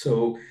well.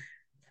 So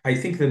I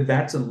think that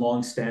that's a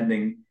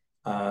long-standing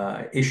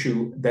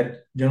issue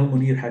that General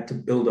Munir had to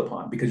build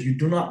upon, because you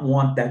do not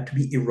want that to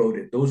be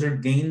eroded. Those are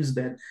gains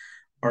that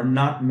are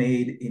not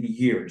made in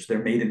years,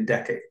 they're made in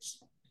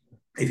decades.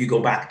 If you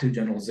go back to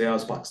General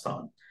Zia's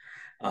Pakistan,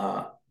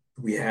 uh,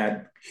 we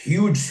had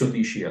huge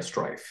Sunni Shia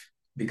strife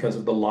because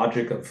of the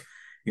logic of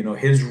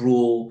his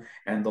rule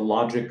and the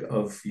logic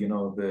of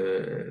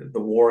the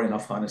war in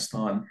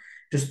Afghanistan,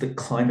 just the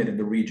climate in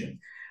the region.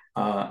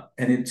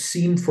 And it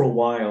seemed for a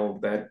while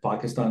that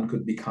Pakistan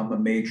could become a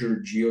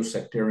major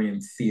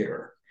geosectarian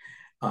theater.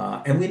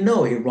 And we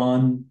know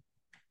Iran,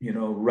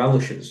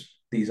 relishes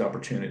these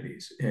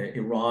opportunities.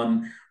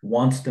 Iran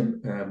wants to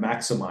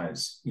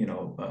maximize,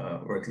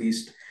 or at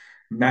least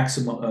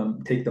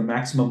take the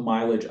maximum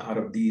mileage out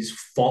of these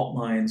fault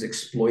lines,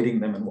 exploiting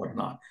them and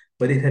whatnot.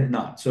 But it had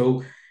not.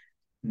 So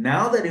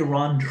now that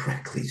Iran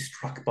directly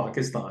struck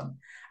Pakistan,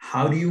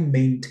 how do you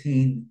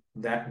maintain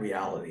that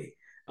reality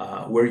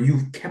where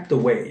you've kept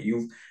away?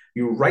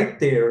 You're right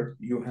there.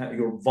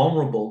 You're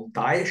vulnerable.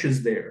 Daesh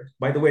is there.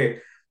 By the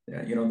way,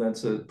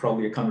 that's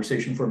probably a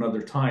conversation for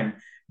another time.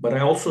 But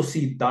I also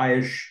see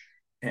Daesh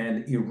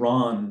and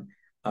Iran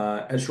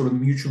as sort of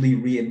mutually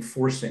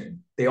reinforcing.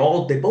 They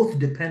both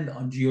depend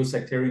on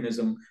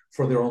geosectarianism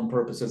for their own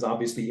purposes.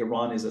 Obviously,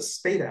 Iran is a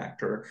state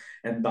actor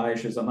and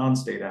Daesh is a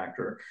non-state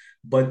actor,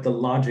 but the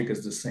logic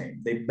is the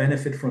same. They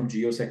benefit from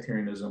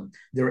geosectarianism.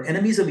 They're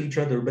enemies of each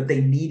other, but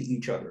they need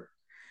each other.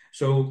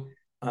 So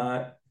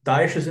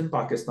Daesh is in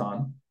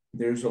Pakistan.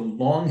 There's a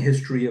long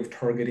history of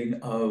targeting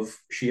of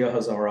Shia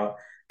Hazara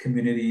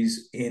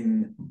communities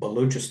in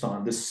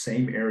Balochistan, this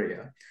same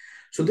area.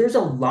 So there's a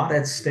lot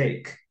at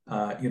stake,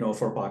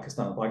 for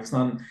Pakistan.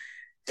 Pakistan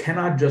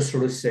cannot just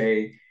sort of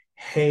say,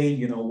 hey,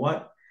 you know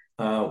what?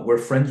 We're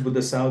friends with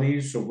the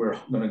Saudis, so we're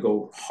going to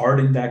go hard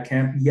in that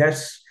camp.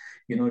 Yes,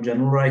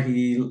 General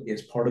Rahil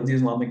is part of the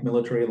Islamic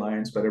Military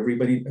Alliance, but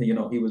everybody,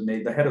 he was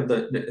made the head of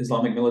the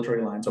Islamic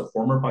Military Alliance, a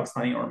former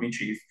Pakistani army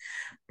chief.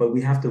 But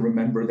we have to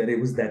remember that it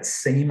was that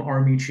same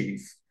army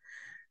chief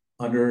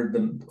under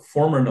the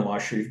former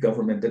Nawaz Sharif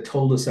government that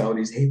told the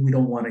Saudis, hey, we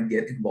don't want to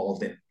get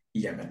involved in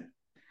Yemen.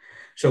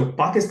 So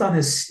Pakistan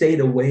has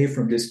stayed away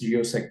from this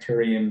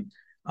geosectarian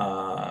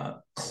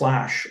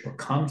clash or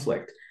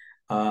conflict,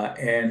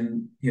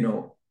 and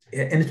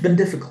it's been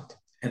difficult.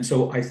 And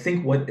so I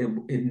think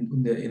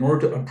in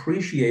order to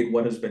appreciate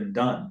what has been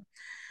done,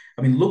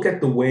 I mean, look at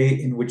the way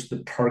in which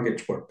the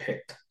targets were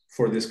picked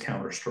for this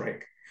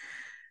counterstrike.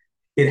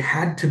 It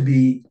had to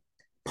be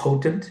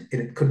potent.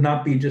 It could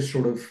not be just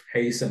sort of,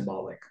 hey,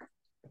 symbolic.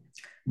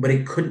 But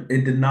it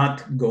did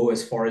not go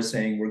as far as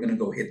saying we're going to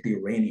go hit the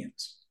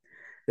Iranians.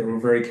 They were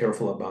very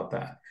careful about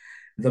that.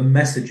 The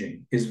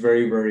messaging is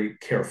very, very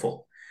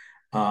careful.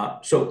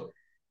 So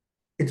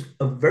it's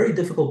a very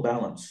difficult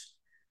balance.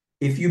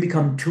 If you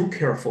become too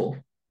careful,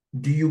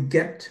 do you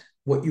get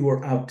what you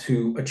are out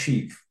to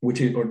achieve, or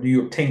do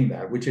you obtain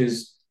that, which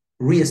is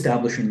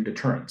reestablishing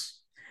deterrence?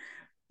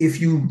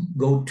 If you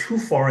go too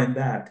far in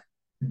that,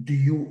 do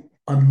you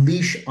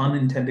unleash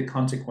unintended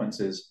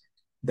consequences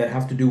that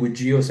have to do with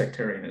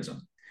geosectarianism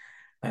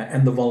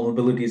and the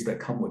vulnerabilities that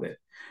come with it?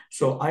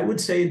 So I would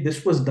say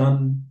this was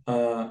done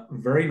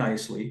very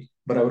nicely,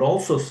 but I would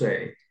also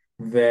say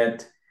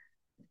that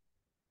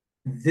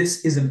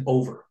this isn't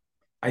over.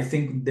 I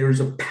think there's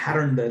a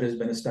pattern that has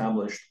been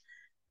established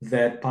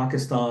that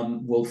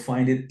Pakistan will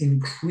find it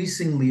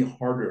increasingly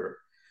harder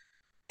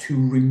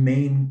to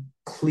remain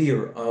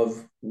clear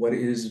of what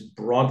is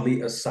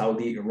broadly a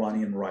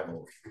Saudi-Iranian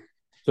rivalry.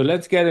 So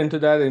let's get into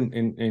that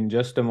in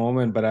just a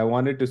moment. But I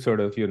wanted to sort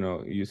of,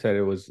 you said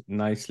it was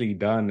nicely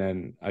done.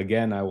 And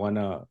again, I want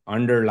to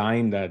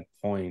underline that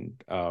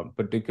point,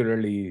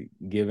 particularly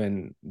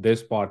given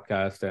this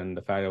podcast and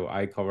the fact that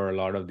I cover a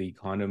lot of the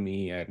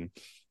economy and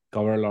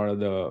cover a lot of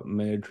the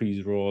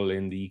military's role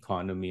in the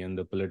economy and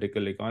the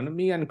political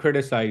economy and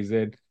criticize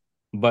it.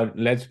 But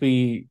let's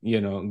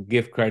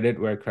give credit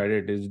where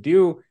credit is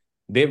due.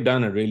 They've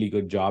done a really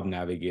good job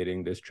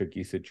navigating this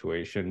tricky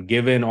situation,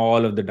 given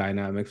all of the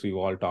dynamics we've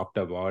all talked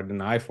about.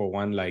 And I, for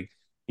one,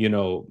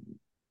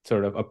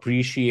 sort of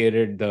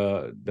appreciated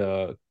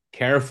the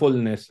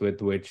carefulness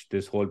with which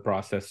this whole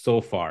process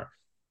so far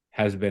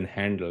has been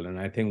handled. And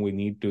I think we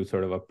need to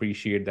sort of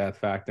appreciate that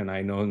fact. And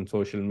I know in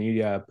social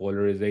media,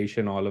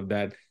 polarization, all of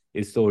that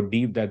is so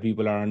deep that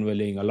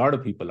a lot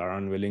of people are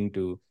unwilling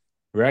to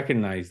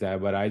recognize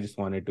that. But I just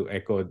wanted to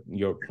echo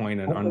your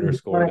point and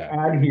underscore that. What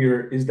I add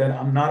here is that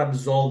I'm not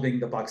absolving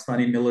the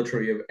Pakistani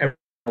military of everything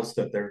else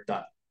that they've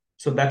done.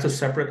 So that's a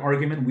separate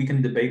argument. We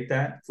can debate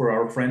that for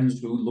our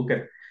friends who look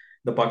at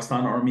the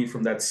Pakistan army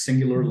from that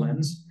singular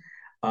lens.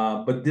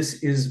 But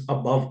this is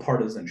above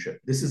partisanship.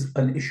 This is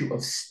an issue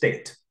of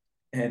state,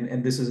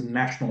 and this is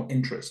national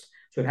interest.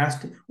 So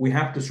we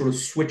have to sort of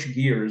switch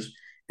gears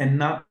and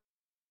not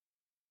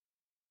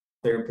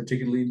there,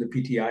 particularly in the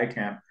PTI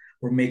camp,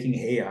 we're making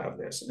hay out of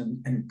this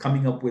and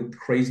coming up with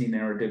crazy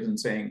narratives and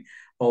saying,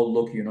 oh,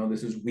 look,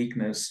 this is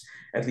weakness.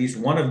 At least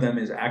one of them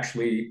is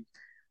actually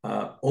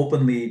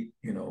openly,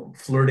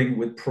 flirting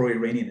with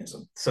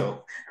pro-Iranianism.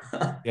 So,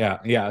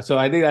 Yeah. So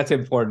I think that's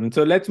important.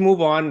 So let's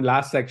move on.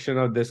 Last section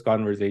of this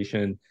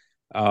conversation.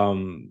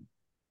 Um,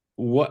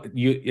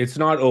 it's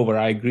not over.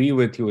 I agree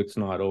with you, it's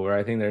not over.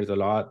 I think there's a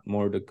lot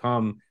more to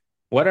come.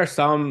 What are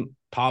some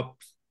top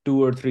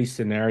 2 or 3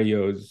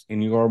 scenarios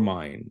in your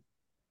mind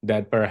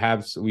that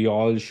perhaps we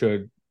all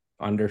should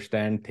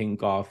understand,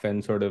 think of,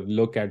 and sort of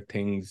look at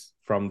things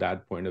from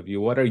that point of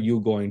view? What are you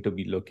going to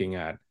be looking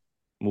at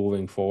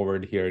moving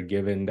forward here,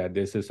 given that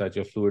this is such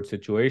a fluid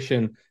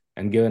situation,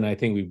 and given I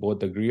think we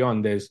both agree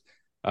on this,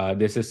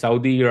 this is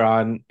Saudi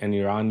Iran and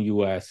Iran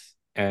US,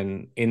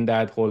 and in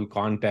that whole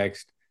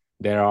context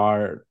there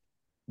are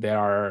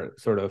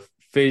sort of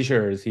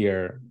fissures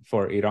here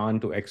for Iran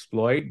to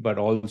exploit, but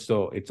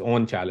also its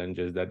own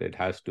challenges that it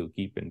has to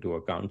keep into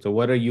account. So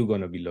what are you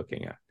going to be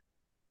looking at?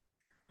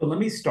 but let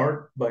me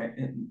start by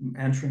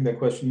answering that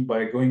question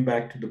by going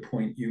back to the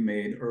point you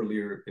made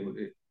earlier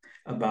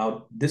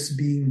about this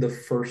being the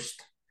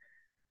first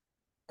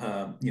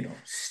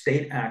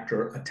state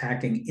actor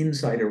attacking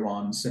inside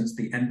Iran since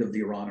the end of the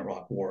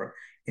Iran-Iraq War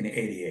in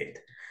 '88.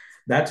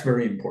 That's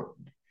very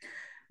important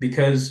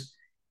because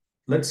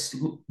let's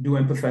do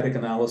empathetic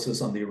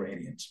analysis on the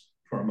Iranians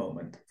for a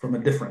moment from a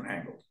different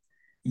angle.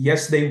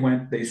 Yes,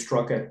 they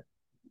struck at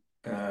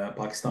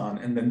Pakistan,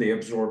 and then they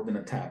absorbed an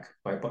attack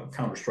by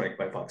counterstrike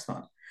by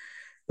Pakistan.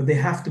 But they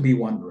have to be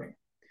wondering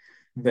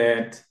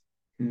that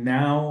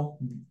now,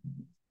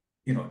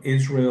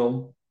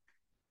 Israel,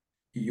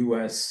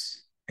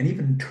 US, and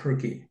even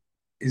Turkey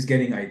is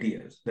getting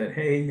ideas that,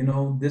 hey,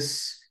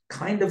 this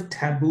kind of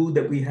taboo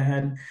that we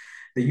had,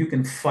 that you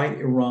can fight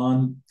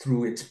Iran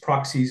through its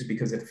proxies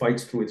because it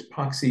fights through its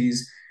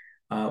proxies.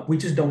 We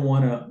just don't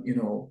want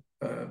to,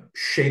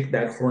 shake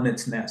that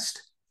hornet's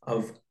nest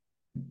of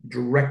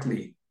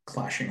directly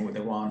clashing with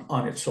Iran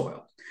on its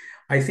soil.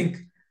 I think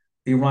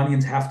the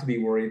Iranians have to be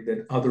worried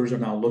that others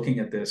are now looking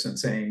at this and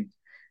saying,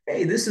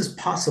 hey, this is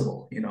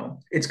possible.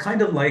 It's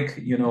kind of like,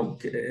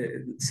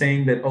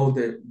 saying that, oh,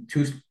 the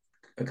two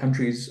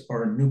countries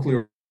are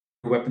nuclear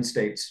weapon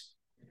states,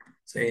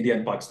 say India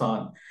and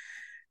Pakistan.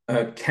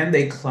 Can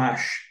they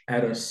clash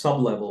at a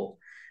sub-level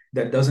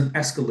that doesn't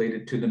escalate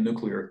it to the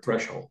nuclear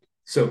threshold?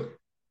 So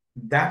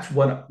that's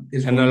what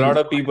is And a going to. lot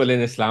of people in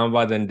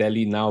Islamabad and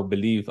Delhi now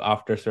believe,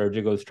 after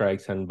surgical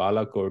strikes and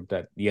Balakot,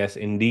 that yes,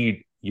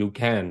 indeed, you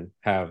can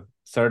have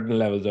certain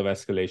levels of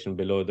escalation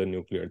below the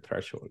nuclear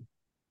threshold.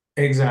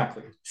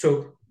 Exactly.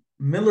 So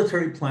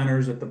military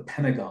planners at the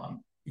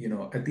Pentagon,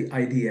 at the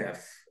IDF,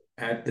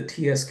 at the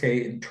TSK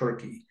in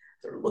Turkey,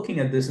 they're looking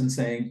at this and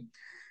saying,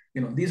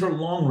 these are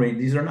long range.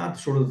 These are not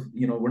sort of,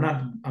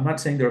 I'm not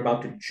saying they're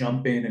about to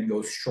jump in and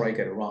go strike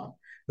at Iran,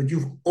 but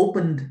you've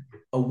opened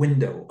a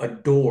window, a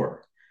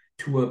door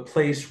to a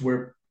place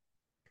where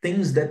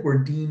things that were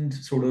deemed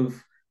sort of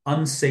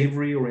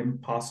unsavory or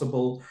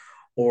impossible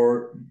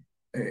or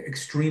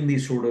extremely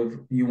sort of,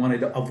 you wanted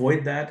to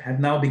avoid that,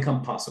 have now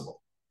become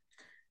possible.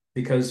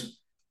 Because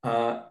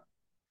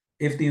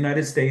if the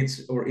United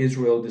States or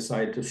Israel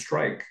decide to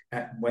strike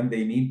when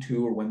they need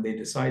to or when they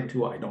decide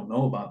to, I don't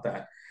know about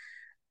that.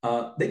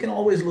 They can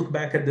always look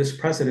back at this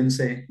precedent and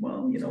say,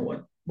 well, you know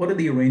what? What are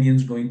the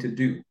Iranians going to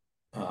do?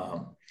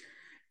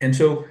 And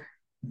so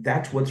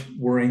that's what's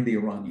worrying the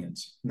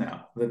Iranians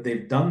now, that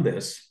they've done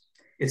this.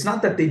 It's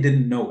not that they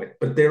didn't know it,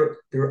 but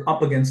they're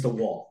up against a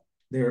wall.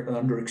 They're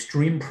under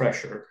extreme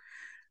pressure.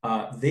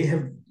 They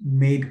have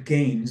made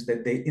gains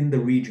that they in the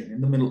region,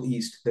 in the Middle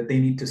East, that they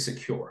need to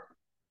secure.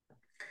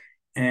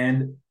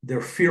 And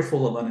they're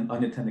fearful of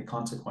unintended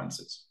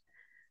consequences,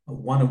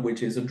 one of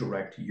which is a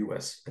direct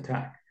US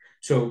attack.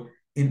 So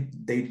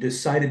they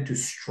decided to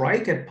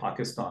strike at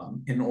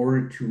Pakistan in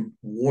order to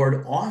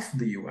ward off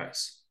the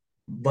US,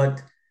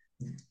 but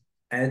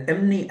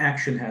any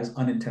action has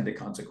unintended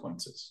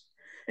consequences,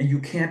 and you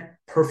can't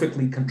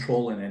perfectly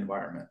control an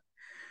environment.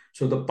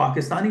 So the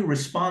Pakistani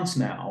response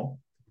now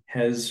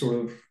has sort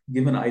of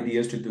given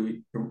ideas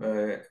to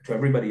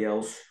everybody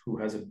else who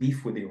has a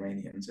beef with the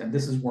Iranians, and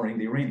this is worrying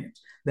the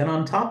Iranians. Then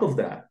on top of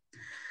that,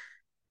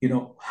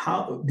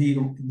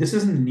 this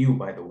isn't new,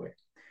 by the way,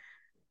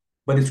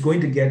 but it's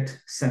going to get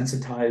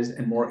sensitized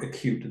and more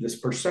acute. This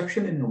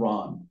perception in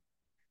Iran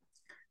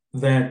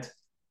that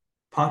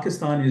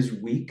Pakistan is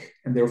weak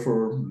and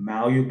therefore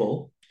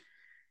malleable.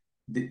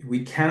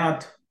 We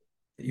cannot,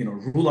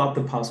 rule out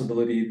the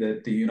possibility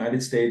that the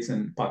United States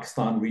and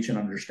Pakistan reach an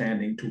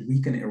understanding to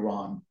weaken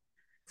Iran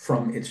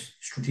from its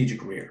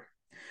strategic rear.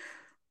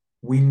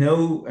 We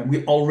know, and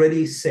we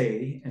already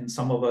say, and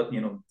some of it,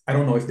 I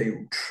don't know if they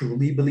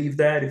truly believe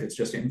that, if it's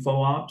just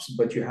info ops,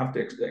 but you have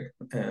to,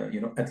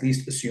 at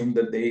least assume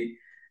that they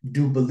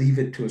do believe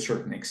it to a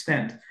certain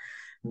extent,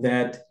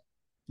 that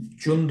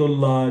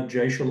Jundullah,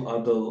 Jaish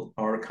al-Adl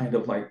are kind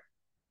of like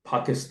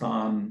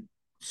Pakistan,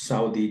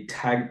 Saudi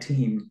tag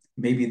team.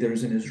 Maybe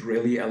there's an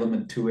Israeli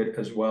element to it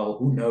as well.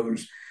 Who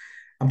knows?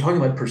 I'm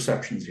talking about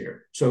perceptions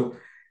here. So,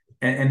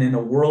 and in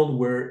a world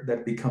where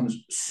that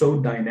becomes so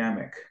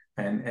dynamic,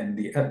 and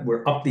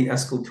we're up the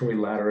escalatory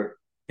ladder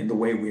in the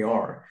way we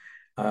are,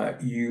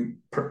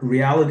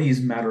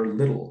 realities matter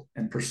little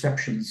and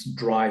perceptions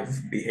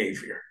drive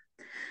behavior.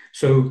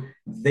 So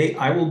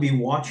I will be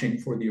watching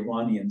for the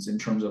Iranians in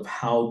terms of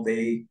how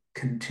they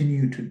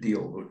continue to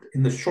deal with.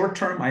 In the short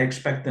term, I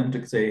expect them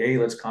to say, hey,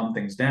 let's calm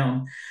things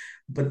down.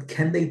 But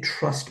can they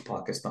trust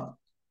Pakistan?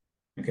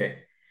 Okay,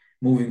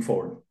 moving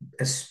forward,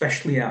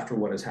 especially after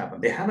what has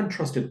happened. They haven't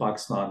trusted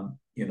Pakistan,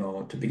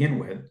 to begin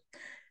with,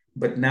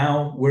 but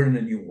now we're in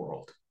a new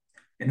world,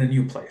 in a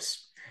new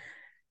place.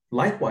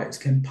 Likewise,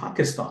 can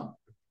Pakistan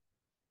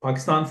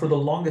for the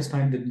longest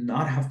time did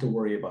not have to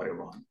worry about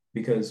Iran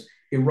because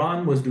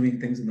Iran was doing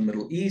things in the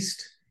Middle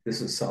East.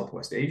 This is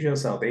Southwest Asia,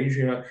 South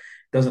Asia,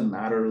 doesn't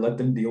matter. Let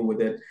them deal with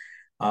it.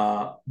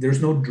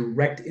 There's no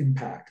direct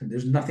impact.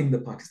 There's nothing the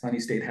Pakistani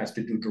state has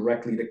to do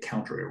directly to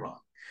counter Iran.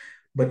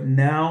 But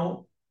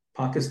now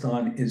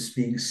Pakistan is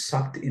being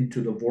sucked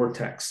into the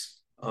vortex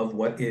of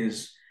what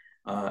is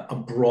a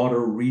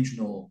broader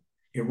regional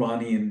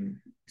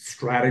Iranian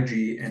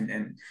strategy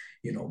and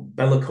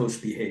bellicose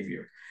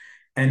behavior.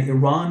 And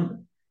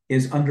Iran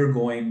is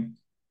undergoing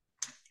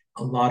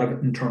a lot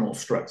of internal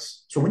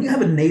stress. So when you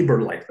have a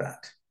neighbor like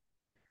that,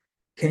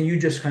 can you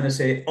just kind of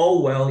say,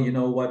 oh, well, you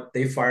know what?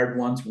 They fired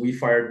once, we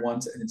fired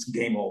once, and it's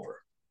game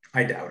over?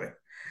 I doubt it.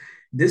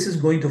 This is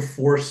going to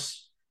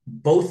force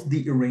both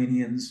the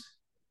Iranians,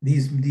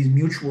 these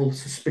mutual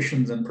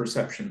suspicions and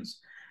perceptions,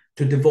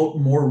 to devote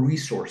more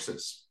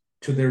resources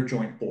to their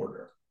joint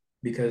border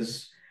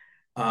because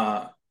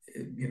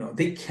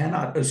they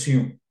cannot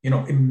assume,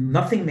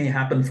 nothing may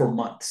happen for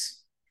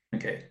months,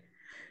 okay,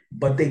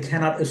 but they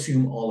cannot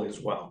assume all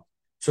is well.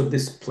 So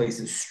this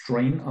places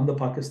strain on the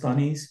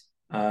Pakistanis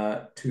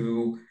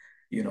to,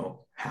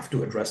 have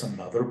to address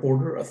another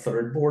border, a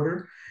third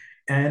border.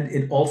 And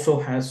it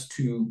also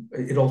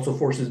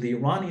forces the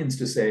Iranians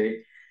to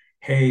say,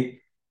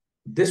 hey,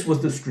 this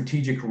was the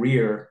strategic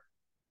rear.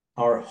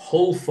 Our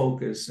whole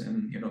focus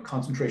and,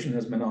 concentration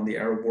has been on the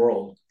Arab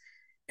world.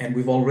 And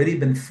we've already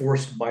been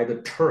forced by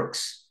the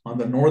Turks on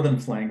the northern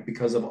flank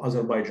because of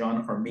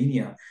Azerbaijan,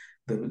 Armenia,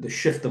 the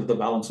shift of the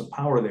balance of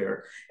power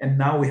there. And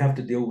now we have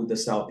to deal with the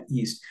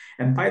southeast.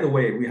 And by the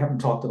way, we haven't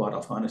talked about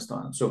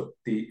Afghanistan. So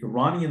the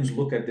Iranians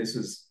look at this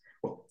as,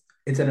 well,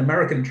 it's an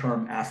American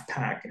term,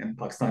 AFPAC, and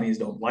Pakistanis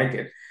don't like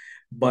it.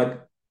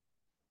 But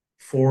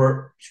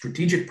for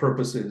strategic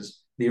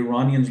purposes, the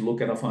Iranians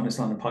look at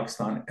Afghanistan and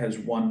Pakistan as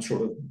one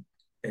sort of,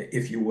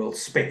 if you will,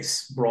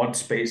 broad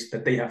space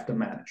that they have to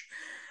manage.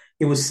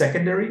 It was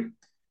secondary,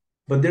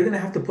 but they're going to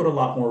have to put a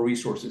lot more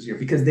resources here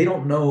because they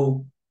don't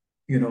know,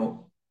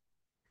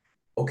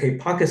 okay,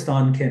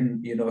 Pakistan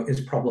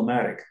is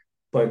problematic,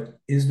 but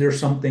is there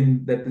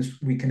something that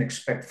we can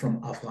expect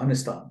from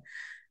Afghanistan?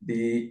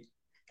 The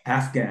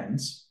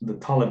Afghans, the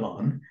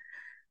Taliban,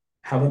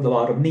 have a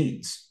lot of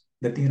needs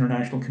that the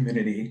international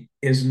community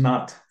is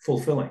not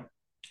fulfilling.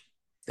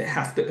 They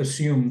have to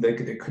assume that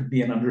there could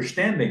be an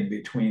understanding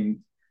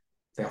between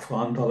the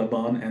Afghan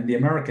Taliban and the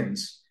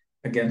Americans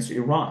against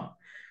Iran.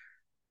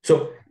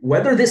 So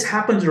whether this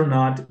happens or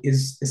not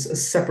is a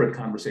separate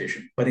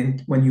conversation. But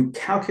when you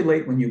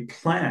calculate, when you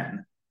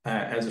plan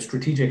as a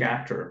strategic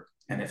actor,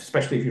 and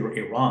especially if you're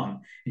Iran,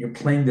 and you're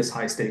playing this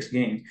high stakes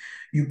game,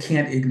 you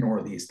can't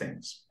ignore these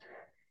things.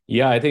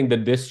 Yeah, I think the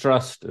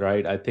distrust,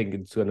 right? I think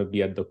it's going to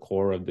be at the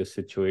core of this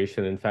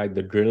situation. In fact,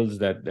 the drills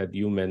that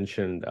you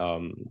mentioned,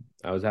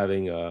 I was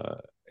having a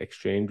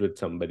exchange with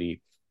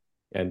somebody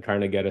and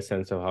trying to get a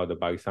sense of how the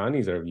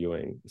Pakistanis are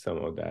viewing some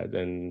of that.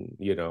 And,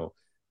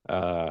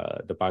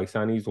 the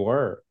Pakistanis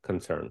were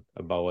concerned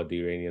about what the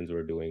Iranians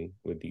were doing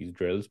with these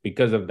drills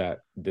because of that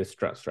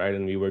distrust, right?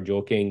 And we were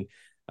joking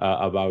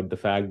about the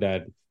fact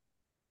that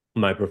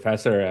my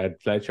professor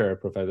at Fletcher,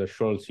 Professor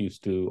Schultz,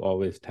 used to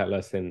always tell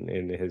us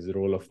in his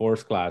role of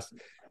force class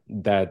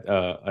that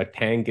a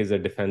tank is a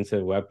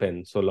defensive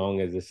weapon so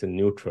long as it's in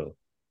neutral.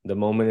 The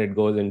moment it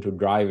goes into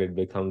drive, it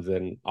becomes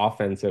an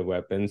offensive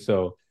weapon.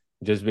 So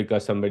just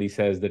because somebody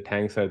says the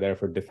tanks are there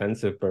for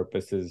defensive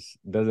purposes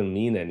doesn't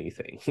mean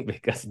anything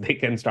because they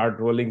can start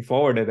rolling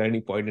forward at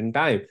any point in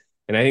time.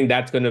 And I think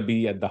that's going to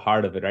be at the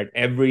heart of it, right?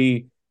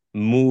 Every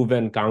move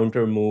and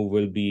counter move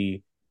will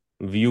be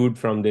viewed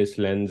from this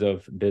lens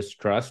of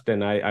distrust.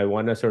 And I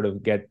want to sort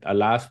of get a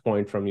last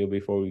point from you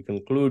before we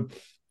conclude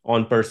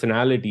on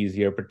personalities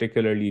here,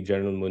 particularly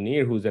General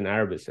Munir, who's an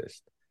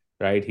Arabicist,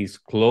 right? He's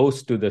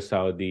close to the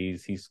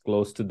Saudis, he's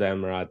close to the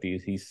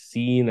Emiratis, he's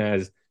seen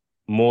as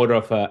more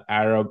of an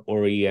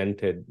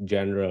Arab-oriented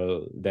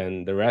general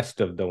than the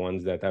rest of the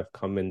ones that have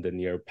come in the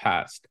near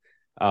past.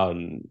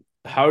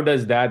 How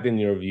does that, in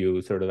your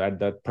view, sort of at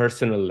that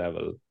personal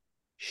level,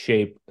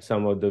 shape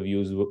some of the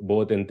views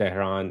both in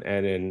Tehran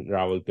and in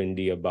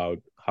Rawalpindi about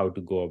how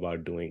to go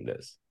about doing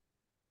this?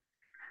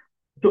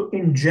 So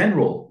in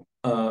general,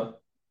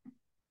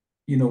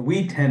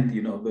 we tend,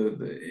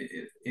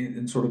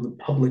 in sort of the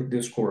public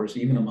discourse,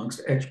 even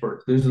amongst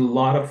experts, there's a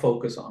lot of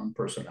focus on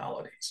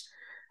personalities,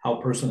 how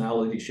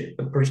personalities shape.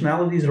 But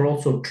personalities are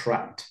also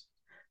trapped.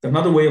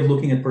 Another way of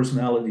looking at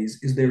personalities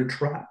is they're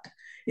trapped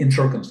in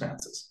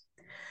circumstances.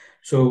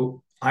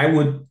 So I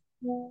would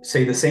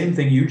say the same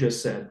thing you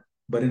just said,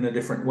 but in a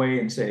different way,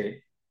 and say,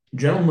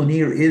 General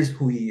Munir is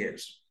who he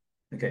is.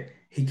 Okay,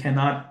 he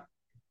cannot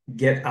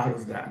get out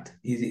of that.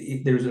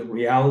 There's a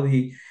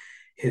reality,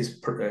 his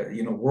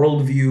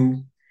worldview,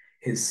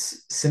 his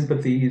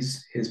sympathies,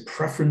 his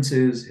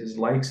preferences, his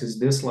likes, his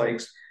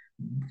dislikes,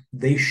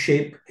 they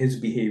shape his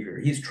behavior.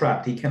 He's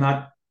trapped. He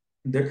cannot.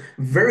 There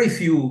very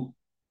few,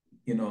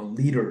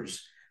 leaders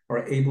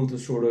are able to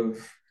sort of,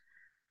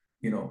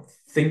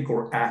 think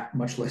or act,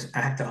 much less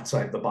act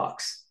outside the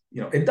box.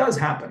 It does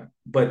happen,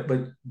 but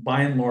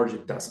by and large,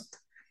 it doesn't.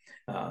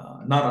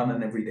 Not on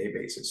an everyday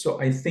basis. So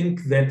I think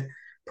that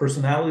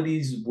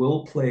personalities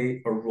will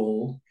play a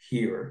role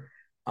here.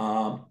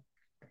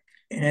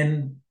 And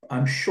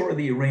I'm sure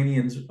the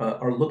Iranians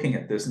are looking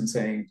at this and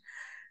saying,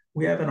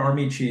 we have an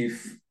army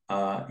chief,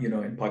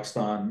 in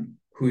Pakistan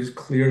who is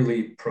clearly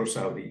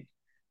pro-Saudi.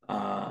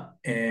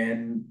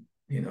 And,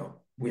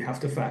 we have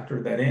to factor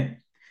that in.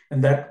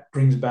 And that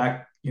brings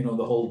back,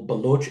 the whole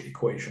Baloch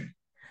equation.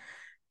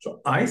 So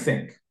I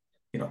think,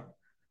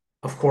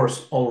 of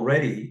course,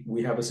 already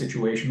we have a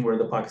situation where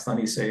the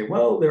Pakistanis say,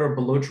 well, there are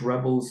Baloch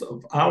rebels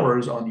of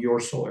ours on your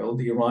soil.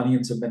 The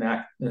Iranians have been,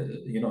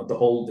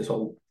 this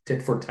whole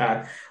tit for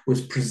tat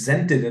was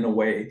presented in a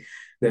way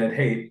that,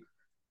 hey,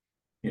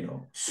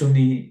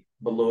 Sunni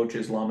Baloch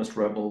Islamist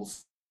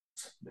rebels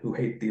who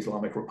hate the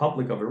Islamic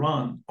Republic of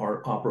Iran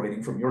are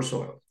operating from your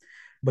soil.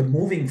 But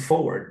moving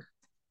forward,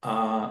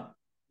 the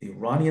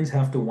Iranians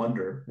have to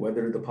wonder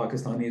whether the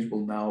Pakistanis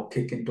will now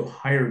kick into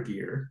higher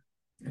gear,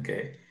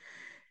 okay,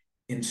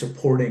 in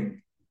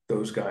supporting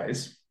those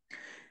guys.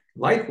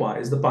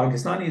 Likewise, the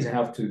Pakistanis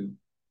have to,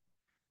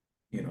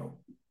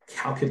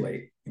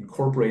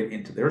 incorporate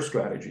into their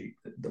strategy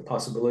the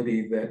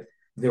possibility that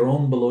their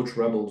own Baloch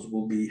rebels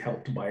will be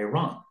helped by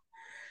Iran.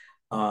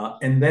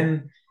 And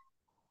then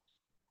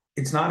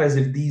it's not as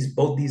if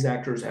both these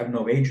actors have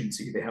no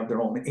agency. They have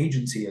their own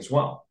agency as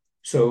well.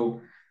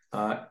 So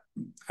I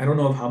don't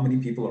know how many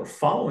people are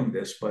following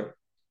this, but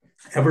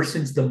ever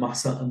since the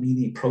Mahsa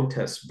Amini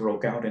protests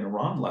broke out in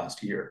Iran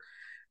last year,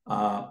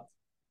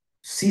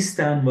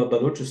 Sistan và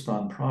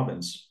Balochistan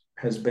province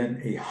has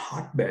been a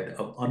hotbed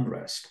of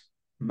unrest,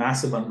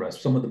 massive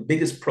unrest. Some of the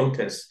biggest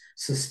protests,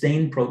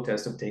 sustained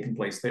protests, have taken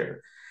place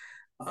there.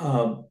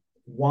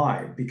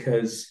 Why?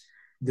 Because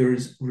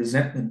there's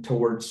resentment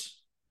towards,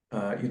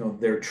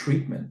 their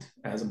treatment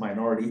as a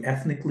minority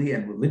ethnically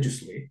and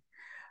religiously.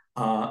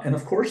 And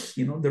of course,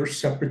 there are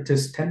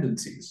separatist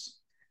tendencies.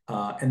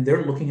 And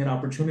they're looking at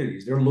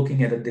opportunities. They're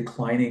looking at a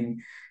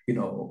declining,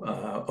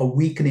 a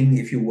weakening,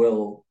 if you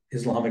will,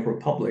 Islamic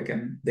Republic,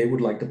 and they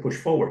would like to push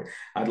forward.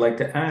 I'd like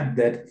to add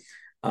that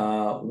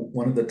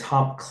one of the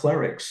top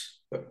clerics,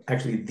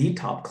 actually the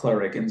top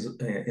cleric in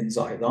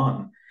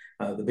Zahedan,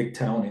 the big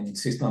town in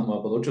Sistan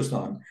và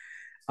Balochistan,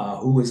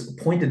 who was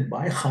appointed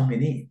by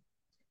Khamenei,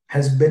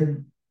 has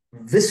been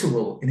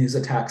visceral in his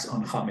attacks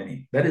on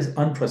Khamenei. That is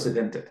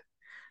unprecedented.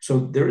 So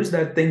there is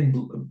that thing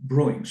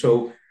brewing.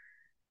 So,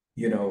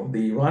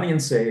 the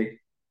Iranians say,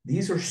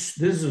 this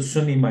is a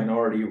Sunni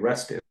minority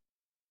restive.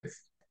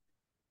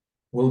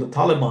 Will the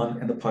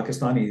Taliban and the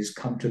Pakistanis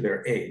come to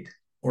their aid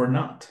or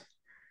not?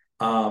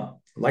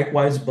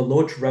 Likewise,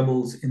 Baloch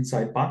rebels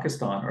inside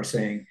Pakistan are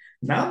saying,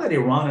 now that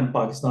Iran and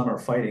Pakistan are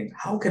fighting,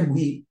 how can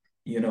we,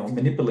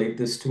 manipulate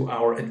this to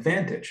our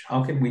advantage?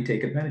 How can we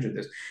take advantage of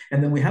this?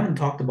 And then we haven't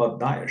talked about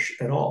Daesh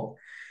at all.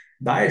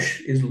 Daesh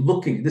is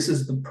looking, this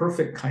is the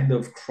perfect kind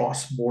of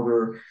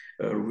cross-border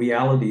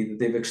reality that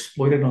they've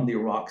exploited on the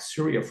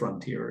Iraq-Syria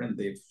frontier, and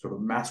they've sort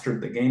of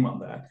mastered the game on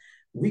that.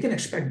 We can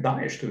expect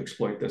Daesh to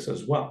exploit this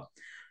as well.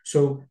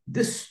 So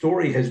this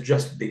story has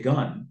just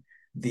begun.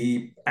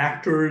 The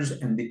actors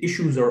and the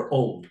issues are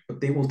old, but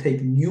they will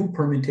take new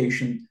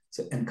permutations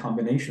and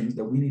combinations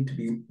that we need to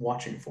be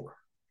watching for.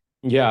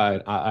 Yeah,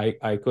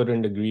 I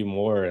couldn't agree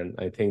more. And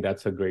I think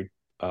that's a great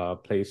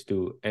place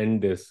to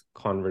end this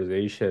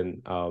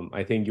conversation.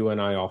 I think you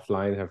and I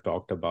offline have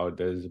talked about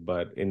this,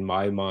 but in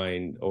my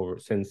mind,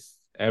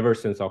 ever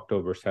since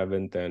October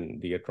 7th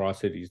and the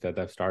atrocities that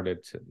have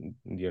started,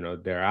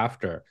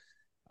 thereafter,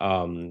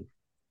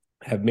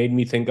 have made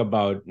me think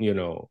about,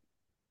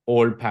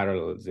 old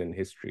parallels in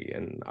history.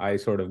 And I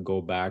sort of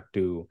go back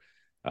to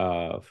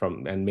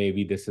and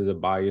maybe this is a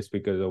bias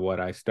because of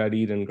what I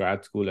studied in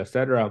grad school,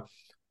 etc.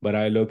 But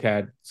I look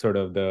at sort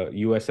of the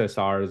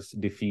USSR's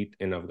defeat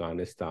in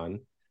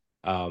Afghanistan.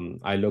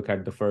 I look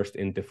at the first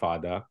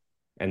Intifada,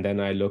 and then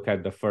I look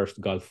at the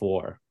first Gulf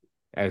War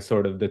as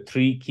sort of the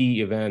three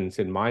key events,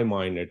 in my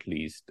mind at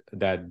least,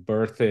 that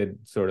birthed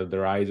sort of the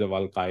rise of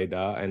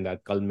Al-Qaeda, and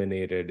that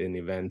culminated in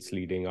events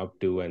leading up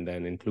to and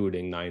then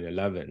including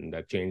 9/11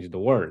 that changed the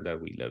world that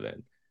we live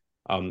in.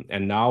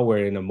 And now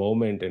we're in a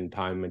moment in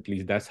time, at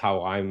least that's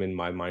how I'm in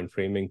my mind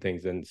framing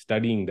things and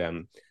studying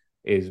them,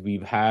 is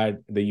we've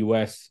had the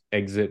US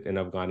exit in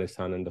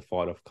Afghanistan and the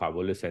fall of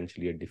Kabul,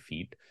 essentially a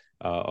defeat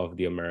of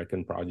the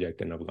American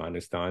project in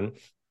Afghanistan.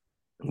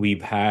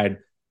 We've had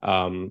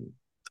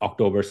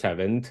October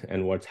 7th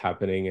and what's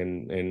happening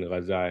in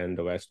Gaza and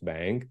the West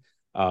Bank.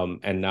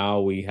 And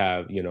now we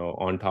have,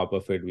 on top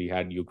of it, we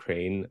had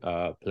Ukraine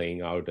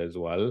playing out as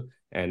well,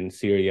 and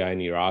Syria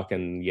and Iraq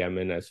and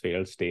Yemen as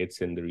failed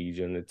states in the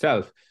region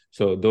itself.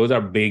 So those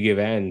are big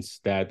events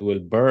that will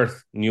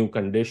birth new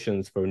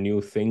conditions for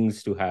new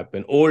things to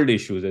happen, old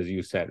issues, as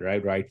you said,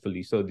 right?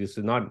 Rightfully. So this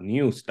is not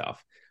new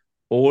stuff,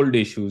 old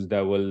issues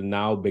that will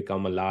now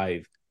become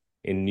alive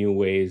in new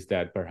ways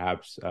that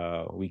perhaps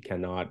we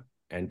cannot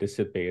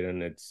anticipate.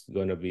 And it's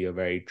going to be a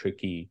very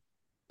tricky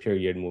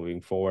period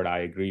moving forward. I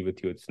agree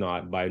with you. It's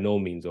not by no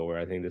means over.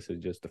 I think this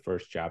is just the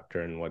first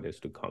chapter in what is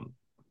to come.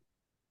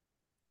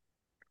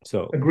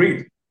 So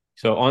agreed.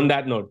 So on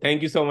that note,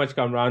 thank you so much,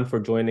 Kamran, for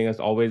joining us.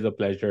 Always a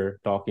pleasure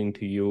talking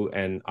to you.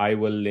 And I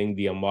will link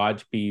the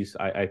Amwaj piece.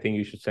 I think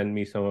you should send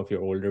me some of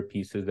your older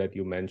pieces that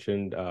you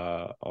mentioned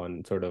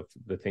on sort of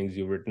the things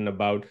you've written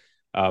about.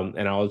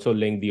 And I also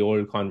link the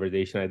old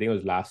conversation, I think it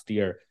was last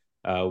year,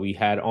 we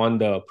had on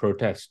the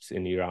protests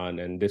in Iran.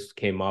 And this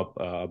came up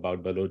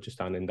about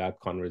Balochistan in that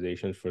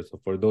conversation. So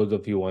for those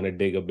of you who want to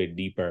dig a bit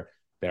deeper,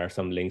 there are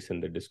some links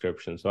in the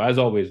description. So as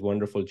always,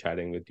 wonderful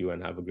chatting with you,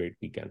 and have a great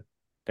weekend.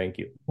 Thank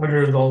you.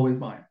 Pleasure is always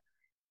mine.